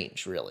middle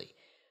range, really,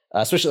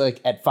 especially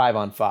like at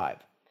 5-on-5.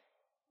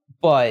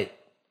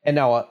 And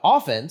now on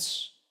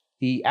offense,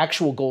 the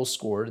actual goals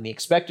scored and the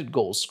expected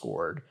goals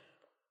scored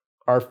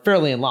are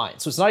fairly in line.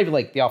 So it's not even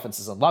like the offense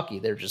is unlucky.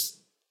 This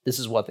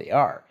is what they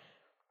are.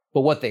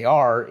 But what they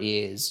are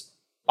is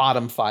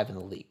bottom 5 in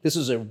the league. This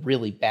is a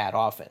really bad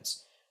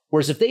offense.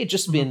 Whereas if they had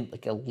just been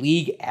like a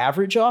league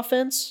average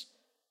offense,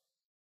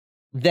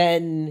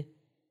 then,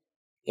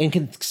 and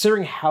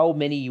considering how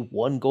many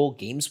 1-goal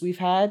games we've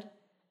had,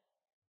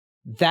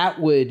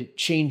 that would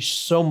change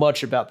so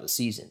much about the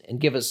season and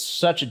give us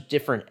such a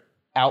different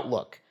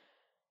outlook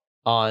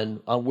on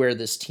where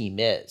this team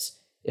is.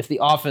 If the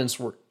offense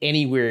were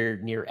anywhere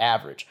near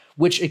average,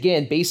 which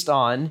again, based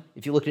on,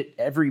 if you look at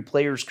every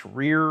player's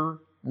career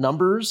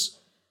numbers,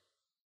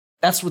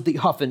 that's what the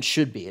offense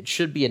should be. It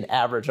should be an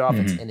average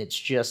offense, and it's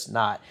just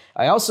not.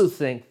 I also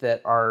think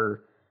that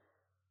our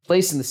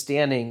place in the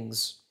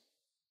standings,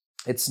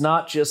 it's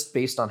not just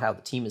based on how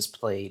the team is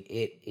played.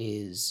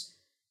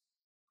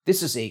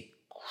 This is a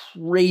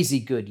crazy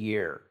good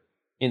year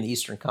in the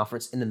Eastern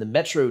Conference and in the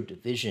Metro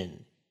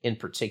Division in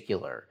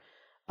particular.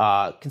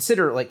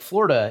 Consider like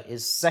Florida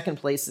is second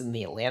place in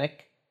the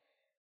Atlantic.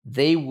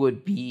 They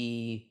would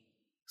be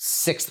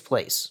 6th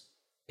place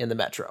in the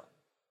Metro.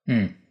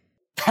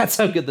 That's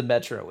how good the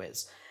Metro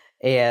is.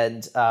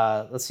 And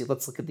let's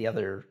look at the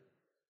other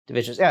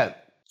divisions. Yeah,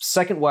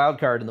 second wild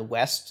card in the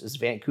West is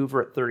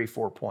Vancouver at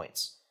 34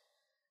 points.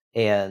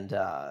 And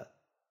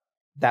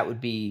that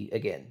would be,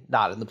 again,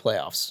 not in the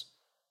playoffs.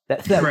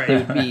 Right. They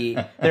would be,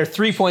 they're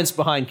 3 points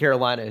behind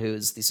Carolina,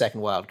 who's the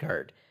second wild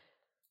card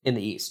in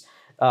the East.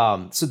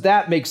 So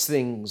that makes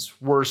things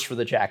worse for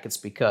the Jackets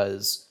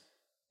because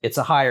it's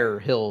a higher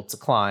hill to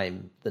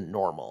climb than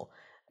normal.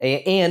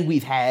 And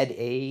we've had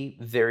a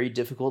very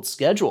difficult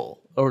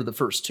schedule over the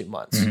first 2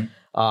 months.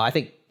 I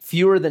think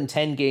fewer than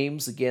 10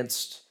 games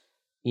against,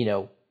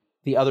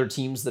 the other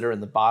teams that are in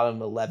the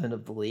bottom 11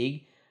 of the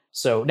league.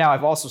 So now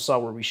I've also saw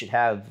where we should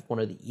have one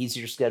of the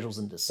easier schedules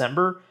in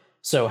December.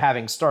 So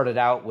having started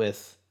out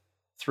with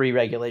 3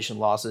 regulation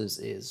losses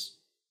is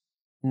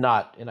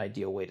not an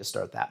ideal way to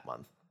start that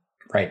month.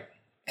 Right.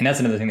 And that's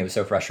another thing that was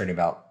so frustrating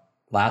about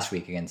last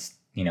week against,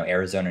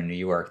 Arizona and New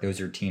York. Those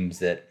are teams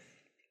that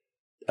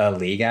a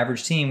league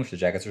average team, which the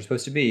Jackets are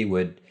supposed to be,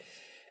 would,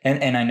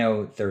 and I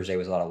know Thursday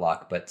was a lot of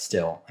luck, but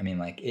still, I mean,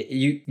 like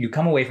you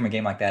come away from a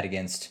game like that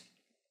against,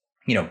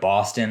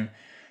 Boston,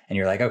 and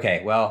you're like,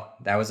 okay, well,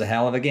 that was a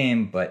hell of a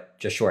game, but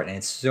just short. And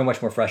it's so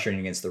much more frustrating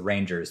against the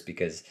Rangers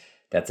because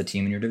that's a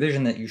team in your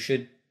division that you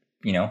should,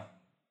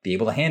 be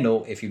able to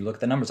handle if you look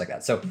at the numbers like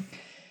that. So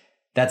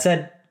that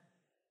said,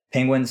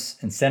 Penguins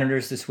and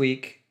Senators this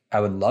week, I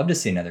would love to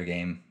see another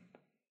game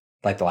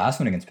like the last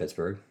one against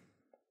Pittsburgh.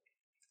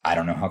 I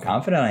don't know how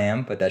confident I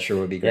am, but that sure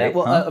would be great. Yeah,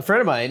 well, a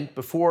friend of mine,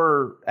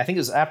 before, I think it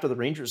was after the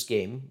Rangers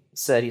game,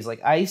 said he's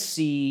like, I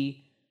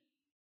see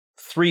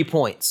 3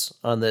 points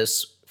on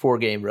this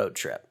 4-game road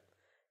trip.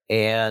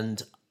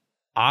 And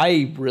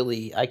I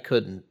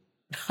couldn't,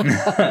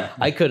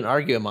 I couldn't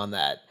argue him on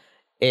that.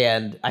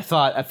 And I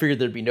figured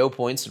there'd be no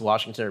points in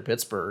Washington or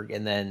Pittsburgh.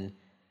 And then,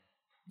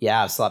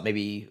 I thought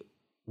maybe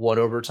one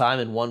overtime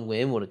and one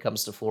win when it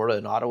comes to Florida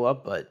and Ottawa.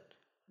 But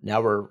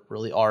now we're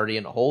really already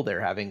in a hole there,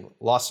 having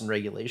lost in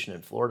regulation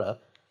in Florida.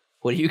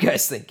 What do you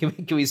guys think?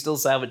 Can we still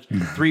salvage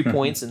 3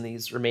 points in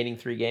these remaining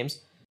 3 games?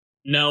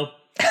 No.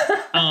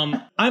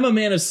 I'm a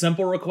man of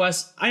simple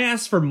requests. I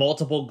asked for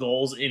multiple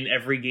goals in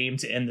every game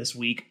to end this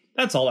week.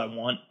 That's all I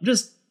want.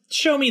 Just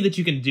show me that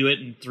you can do it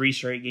in 3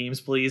 straight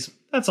games, please.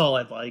 That's all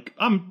I'd like.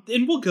 And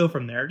we'll go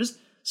from there. Just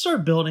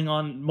start building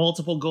on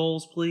multiple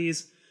goals,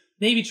 please.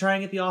 Maybe try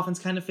and get the offense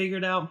kind of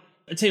figured out.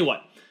 I tell you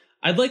what,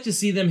 I'd like to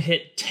see them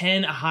hit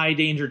 10 high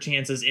danger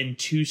chances in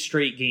 2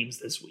 straight games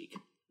this week.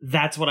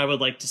 That's what I would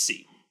like to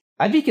see.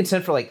 I'd be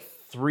content for like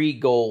 3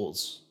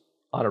 goals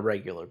on a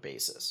regular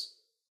basis.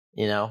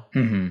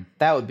 Mm-hmm.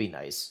 That would be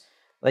nice.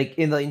 Like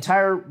in the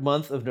entire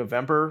month of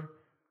November,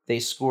 they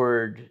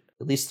scored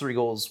at least 3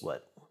 goals,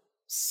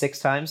 6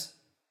 times?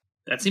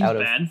 That seems out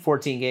of bad.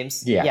 14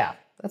 games? Yeah.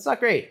 That's not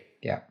great.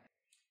 Yeah.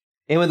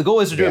 And when the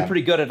goalies are doing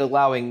pretty good at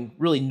allowing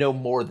really no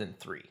more than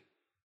 3.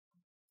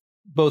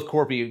 Both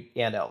Corpy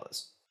and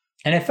Elvis.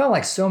 And it felt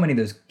like so many of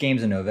those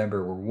games in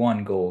November were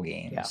 1-goal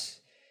games.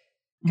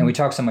 Yeah. And we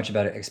talk so much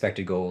about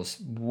expected goals.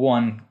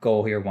 1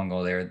 goal here, 1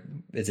 goal there.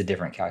 It's a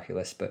different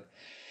calculus, but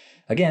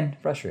again,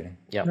 frustrating.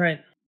 Yeah.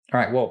 Right. All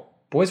right. Well,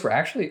 boys, we're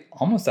actually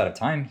almost out of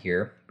time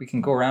here. We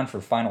can go around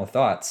for final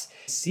thoughts.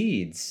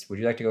 Seeds, would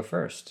you like to go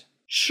first?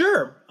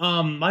 Sure.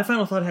 My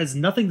final thought has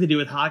nothing to do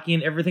with hockey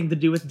and everything to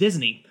do with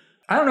Disney.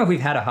 I don't know if we've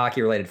had a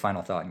hockey-related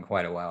final thought in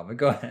quite a while, but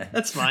go ahead.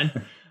 That's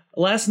fine.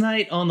 Last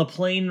night on the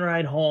plane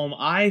ride home,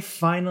 I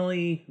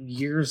finally,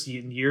 years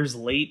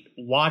late,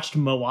 watched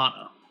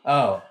Moana.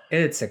 Oh,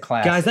 it's a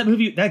classic. That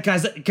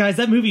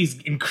movie is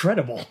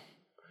incredible.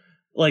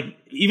 Like,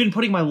 even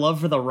putting my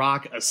love for The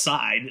Rock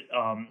aside,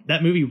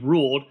 that movie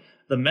ruled.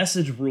 The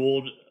message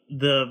ruled.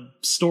 The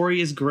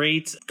story is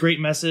great. Great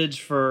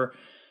message for,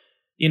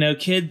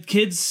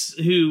 kids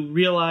who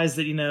realize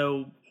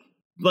that,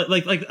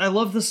 like I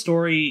love the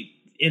story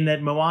in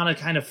that Moana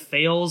kind of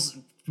fails,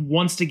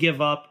 wants to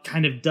give up,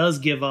 kind of does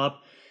give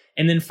up,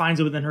 and then finds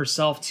it within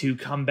herself to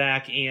come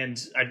back.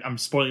 And I'm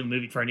spoiling the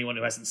movie for anyone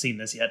who hasn't seen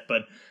this yet,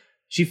 but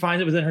she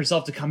finds it within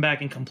herself to come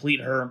back and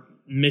complete her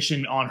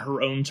mission on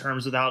her own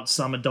terms without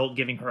some adult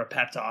giving her a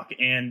pep talk.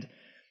 And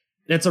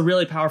that's a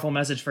really powerful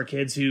message for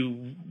kids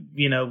who,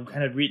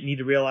 kind of need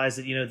to realize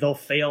that, they'll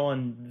fail,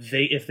 and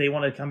if they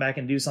want to come back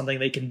and do something,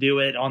 they can do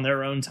it on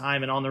their own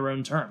time and on their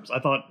own terms. I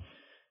thought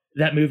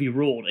that movie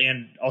ruled,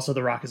 and also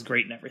The Rock is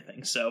great and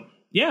everything. So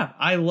yeah,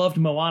 I loved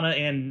Moana,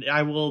 and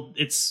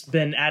it's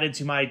been added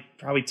to my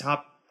probably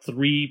top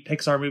 3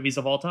 Pixar movies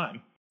of all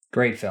time.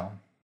 Great film.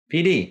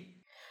 PD.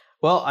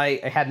 Well,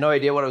 I had no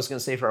idea what I was going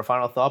to say for our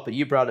final thought, but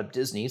you brought up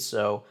Disney,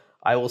 so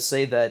I will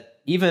say that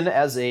even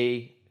as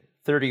a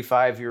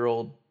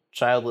 35-year-old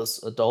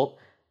childless adult,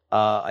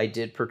 I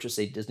did purchase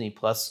a Disney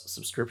Plus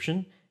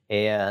subscription,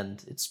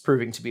 and it's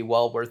proving to be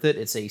well worth it.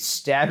 It's a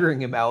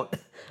staggering amount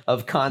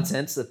of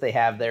contents that they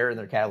have there in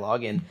their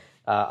catalog, and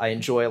I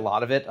enjoy a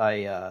lot of it.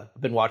 I've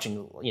been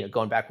watching,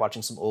 going back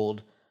watching some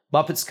old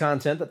Muppets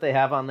content that they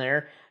have on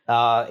there,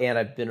 and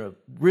I've been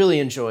really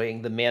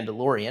enjoying The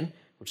Mandalorian,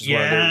 which is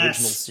one of their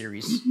original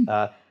series.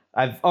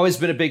 I've always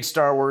been a big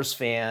Star Wars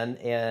fan,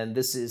 and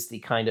this is the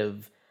kind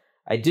of,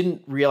 I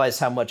didn't realize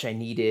how much I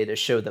needed a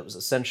show that was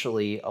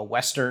essentially a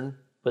Western,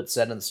 but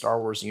set in the Star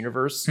Wars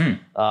universe.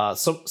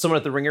 Someone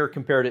at The Ringer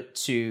compared it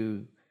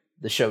to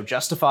the show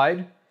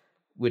Justified,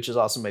 which is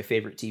also my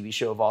favorite TV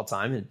show of all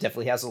time. It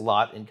definitely has a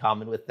lot in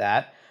common with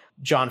that.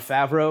 Jon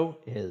Favreau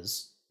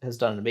has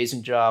done an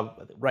amazing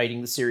job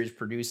writing the series,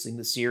 producing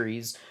the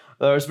series.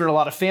 There's been a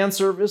lot of fan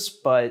service,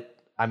 but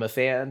I'm a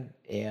fan,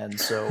 and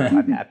so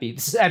I'm happy.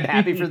 I'm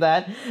happy for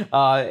that,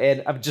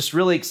 and I'm just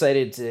really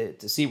excited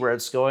to see where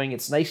it's going.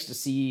 It's nice to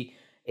see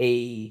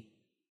a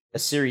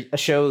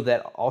show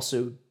that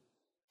also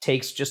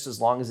takes just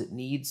as long as it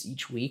needs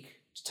each week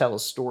to tell a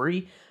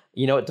story.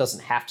 It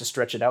doesn't have to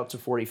stretch it out to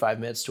 45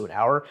 minutes to an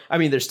hour. I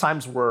mean, there's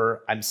times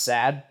where I'm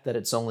sad that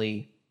it's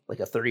only like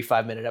a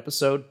 35-minute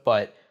episode,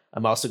 but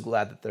I'm also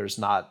glad that there's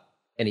not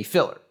any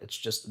filler. It's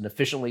just an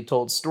efficiently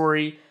told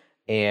story,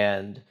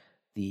 and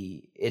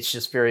it's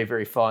just very,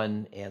 very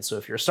fun. And so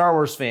if you're a Star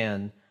Wars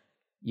fan,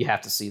 you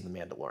have to see The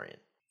Mandalorian.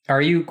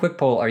 Quick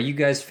poll, are you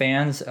guys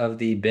fans of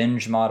the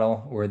binge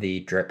model or the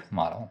drip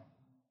model?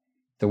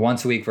 The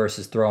once a week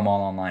versus throw them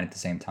all online at the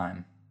same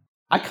time.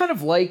 I kind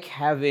of like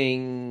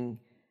having,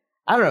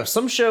 I don't know,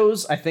 some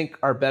shows I think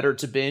are better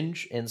to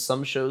binge, and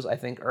some shows I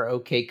think are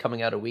okay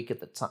coming out a week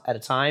at a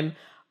time.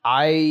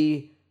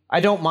 I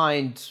don't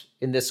mind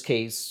in this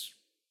case,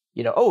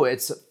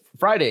 it's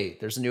Friday,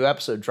 there's a new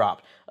episode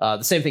dropped.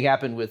 The same thing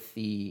happened with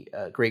the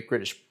Great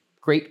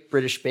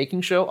British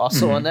Baking Show,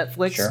 also on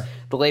Netflix. Sure.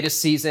 The latest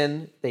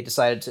season, they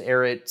decided to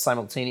air it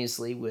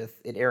simultaneously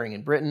with it airing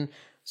in Britain.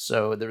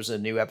 So there's a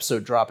new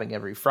episode dropping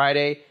every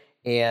Friday.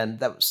 And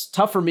that was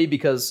tough for me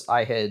because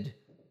I had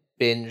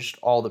binged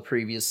all the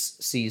previous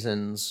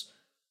seasons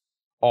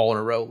all in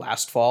a row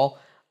last fall.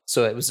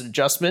 So it was an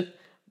adjustment,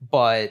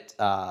 but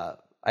I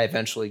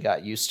eventually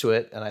got used to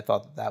it, and I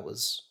thought that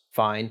was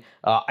fine.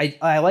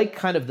 I like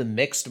kind of the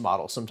mixed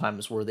model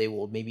sometimes, where they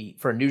will maybe,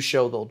 for a new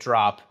show, they'll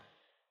drop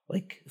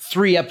like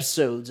 3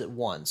 episodes at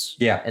once.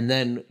 Yeah. And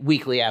then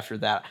weekly after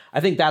that. I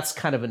think that's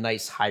kind of a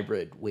nice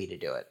hybrid way to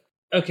do it.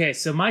 Okay,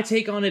 so my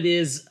take on it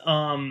is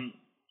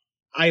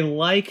I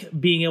like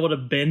being able to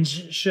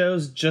binge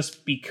shows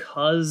just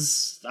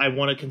because I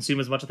want to consume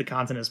as much of the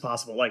content as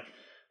possible. Like,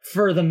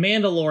 for The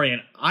Mandalorian,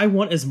 I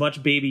want as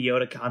much Baby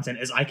Yoda content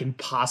as I can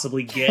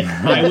possibly get.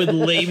 I would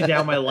lay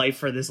down my life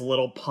for this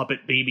little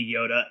puppet Baby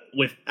Yoda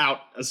without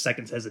a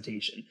second's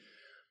hesitation.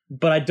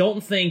 But I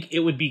don't think it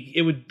would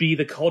be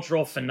the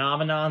cultural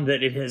phenomenon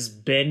that it has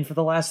been for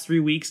the last 3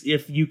 weeks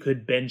if you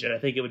could binge it. I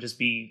think it would just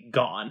be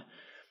gone.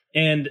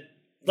 And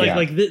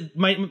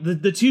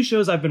the 2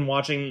 shows I've been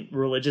watching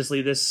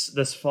religiously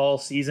this fall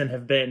season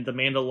have been The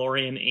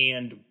Mandalorian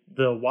and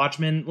the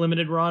Watchmen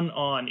limited run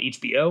on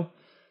HBO,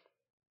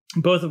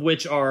 both of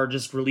which are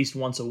just released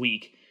once a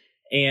week.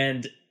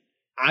 And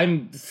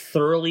I'm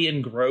thoroughly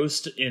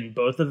engrossed in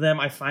both of them.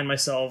 I find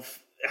myself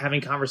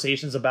having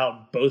conversations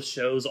about both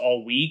shows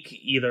all week,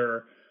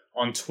 either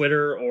on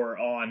Twitter or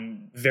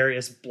on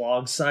various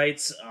blog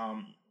sites.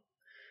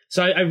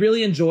 So I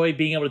really enjoy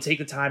being able to take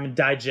the time and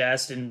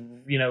digest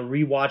and,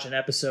 rewatch an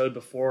episode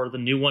before the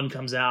new one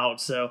comes out.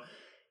 So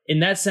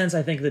in that sense,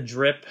 I think the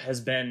drip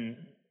has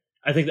been,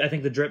 I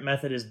think the drip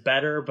method is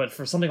better, but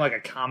for something like a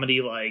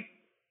comedy, like,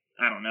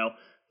 I don't know,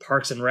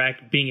 Parks and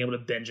Rec, being able to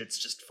binge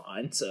it's just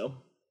fine. So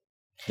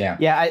yeah,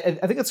 I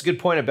think that's a good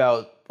point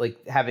about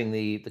like having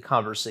the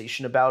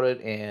conversation about it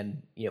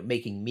and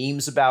making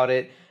memes about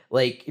it.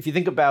 Like if you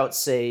think about,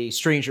 say,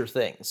 Stranger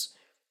Things,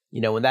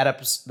 when that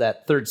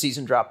 3rd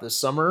season dropped this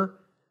summer,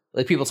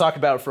 like people talked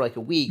about it for like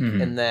a week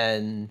and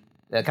then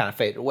that kind of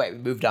faded away. We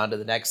moved on to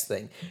the next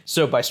thing.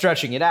 So by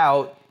stretching it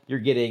out, you're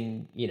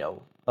getting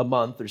a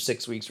month or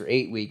 6 weeks or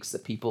 8 weeks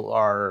that people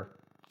are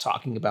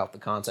talking about the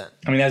content.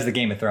 I mean, that's the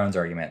Game of Thrones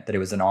argument, that it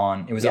was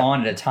on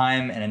at a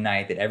time and a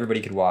night that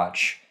everybody could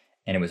watch,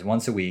 and it was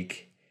once a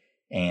week.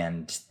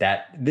 And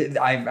that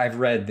I've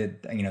read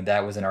that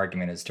that was an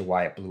argument as to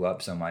why it blew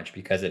up so much,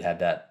 because it had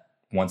that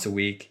once a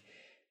week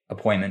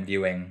appointment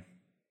viewing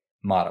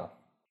model.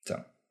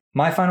 So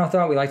my final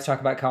thought, we like to talk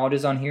about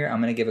colleges on here.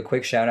 I'm going to give a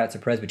quick shout out to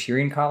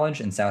Presbyterian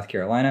College in South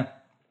Carolina.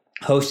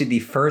 Hosted the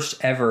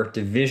first ever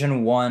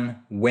Division I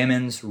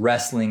women's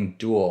wrestling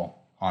duel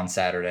on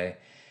Saturday.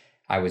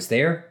 I was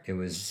there. It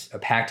was a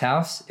packed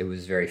house. It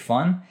was very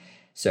fun.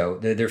 So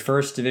they're their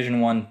first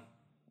Division I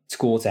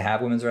school to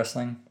have women's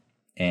wrestling,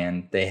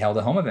 and they held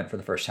a home event for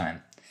the first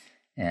time.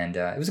 And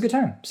it was a good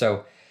time.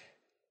 So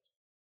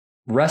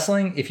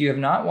wrestling, if you have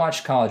not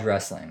watched college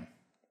wrestling,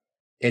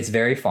 it's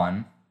very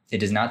fun. It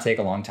does not take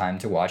a long time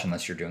to watch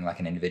unless you're doing like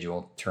an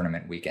individual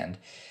tournament weekend.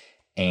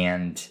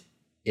 And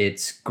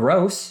it's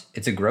gross.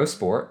 It's a gross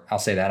sport. I'll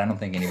say that. I don't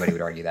think anybody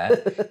would argue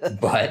that.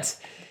 But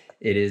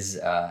it is,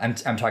 I'm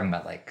talking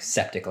about like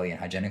septically and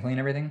hygienically and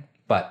everything.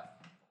 But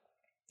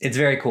it's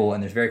very cool,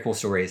 and there's very cool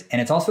stories.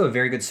 And it's also a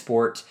very good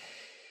sport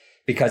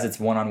because it's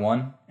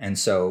one-on-one. And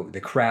so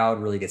the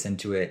crowd really gets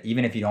into it.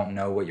 Even if you don't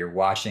know what you're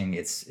watching,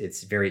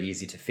 it's very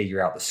easy to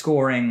figure out the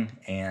scoring.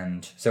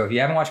 And so if you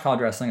haven't watched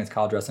college wrestling, it's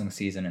college wrestling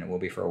season, and it will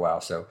be for a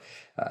while. So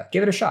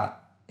give it a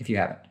shot if you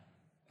haven't.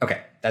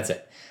 Okay, that's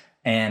it.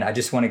 And I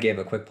just want to give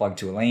a quick plug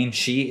to Elaine.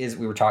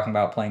 We were talking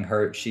about playing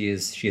hurt. She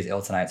is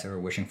ill tonight, so we're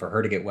wishing for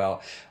her to get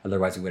well.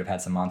 Otherwise, we would have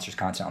had some Monsters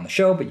content on the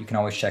show, but you can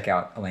always check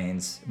out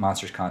Elaine's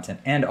Monsters content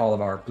and all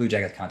of our Blue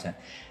Jackets content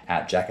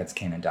at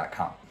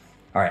jacketscanon.com.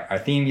 All right, our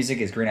theme music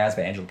is Green Eyes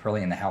by Angela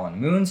Perley and the Howlin'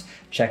 Moons.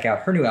 Check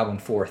out her new album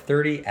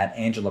 430 at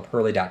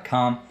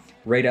angelaperley.com.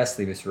 Rate us,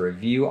 leave us a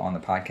review on the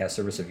podcast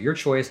service of your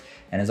choice.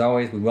 And as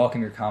always, we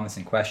welcome your comments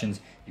and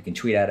questions. You can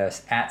tweet at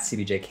us at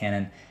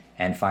CBJCanon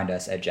and find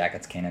us at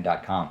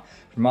jacketscanon.com.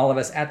 From all of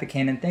us at The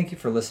Canon, thank you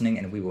for listening,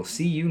 and we will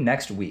see you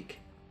next week.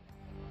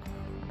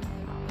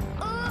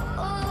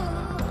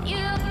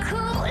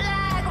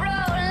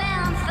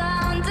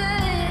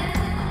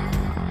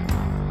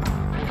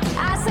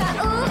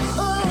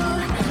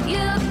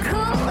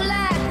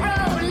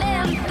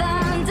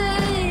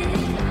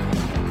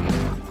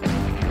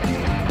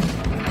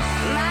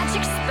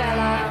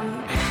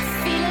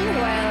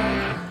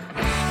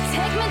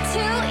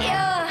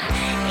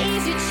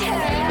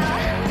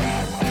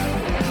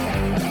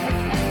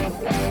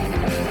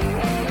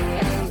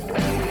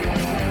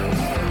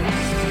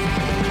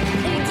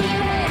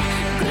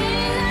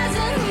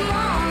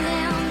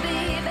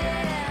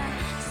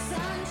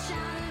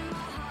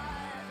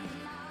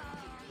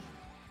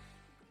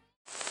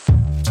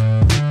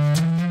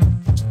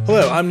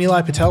 I'm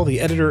Nilay Patel, the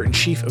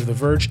editor-in-chief of The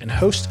Verge and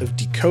host of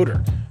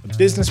Decoder, a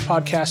business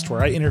podcast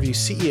where I interview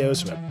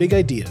CEOs about big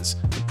ideas,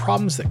 the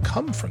problems that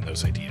come from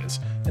those ideas,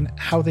 and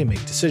how they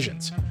make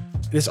decisions.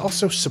 It is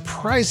also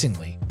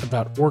surprisingly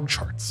about org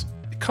charts.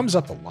 It comes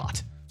up a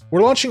lot.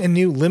 We're launching a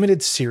new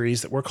limited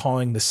series that we're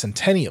calling the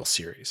Centennial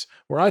Series,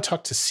 where I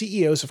talk to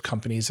CEOs of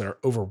companies that are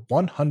over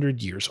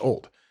 100 years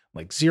old,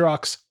 like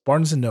Xerox,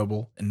 Barnes &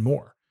 Noble, and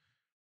more.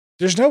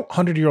 There's no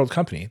 100-year-old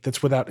company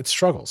that's without its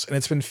struggles, and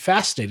it's been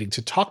fascinating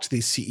to talk to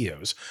these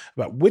CEOs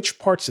about which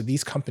parts of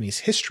these companies'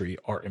 history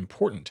are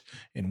important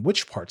and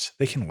which parts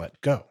they can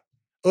let go.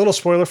 A little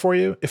spoiler for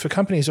you, if a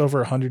company is over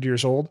 100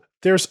 years old,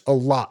 there's a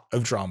lot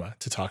of drama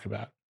to talk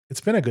about.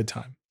 It's been a good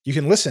time. You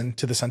can listen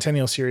to the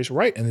Centennial Series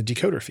right in the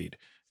Decoder feed.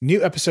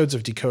 New episodes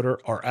of Decoder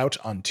are out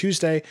on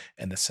Tuesday,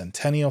 and the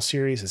Centennial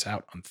Series is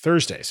out on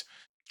Thursdays.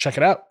 Check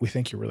it out. We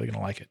think you're really going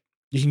to like it.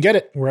 You can get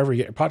it wherever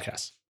you get your podcasts.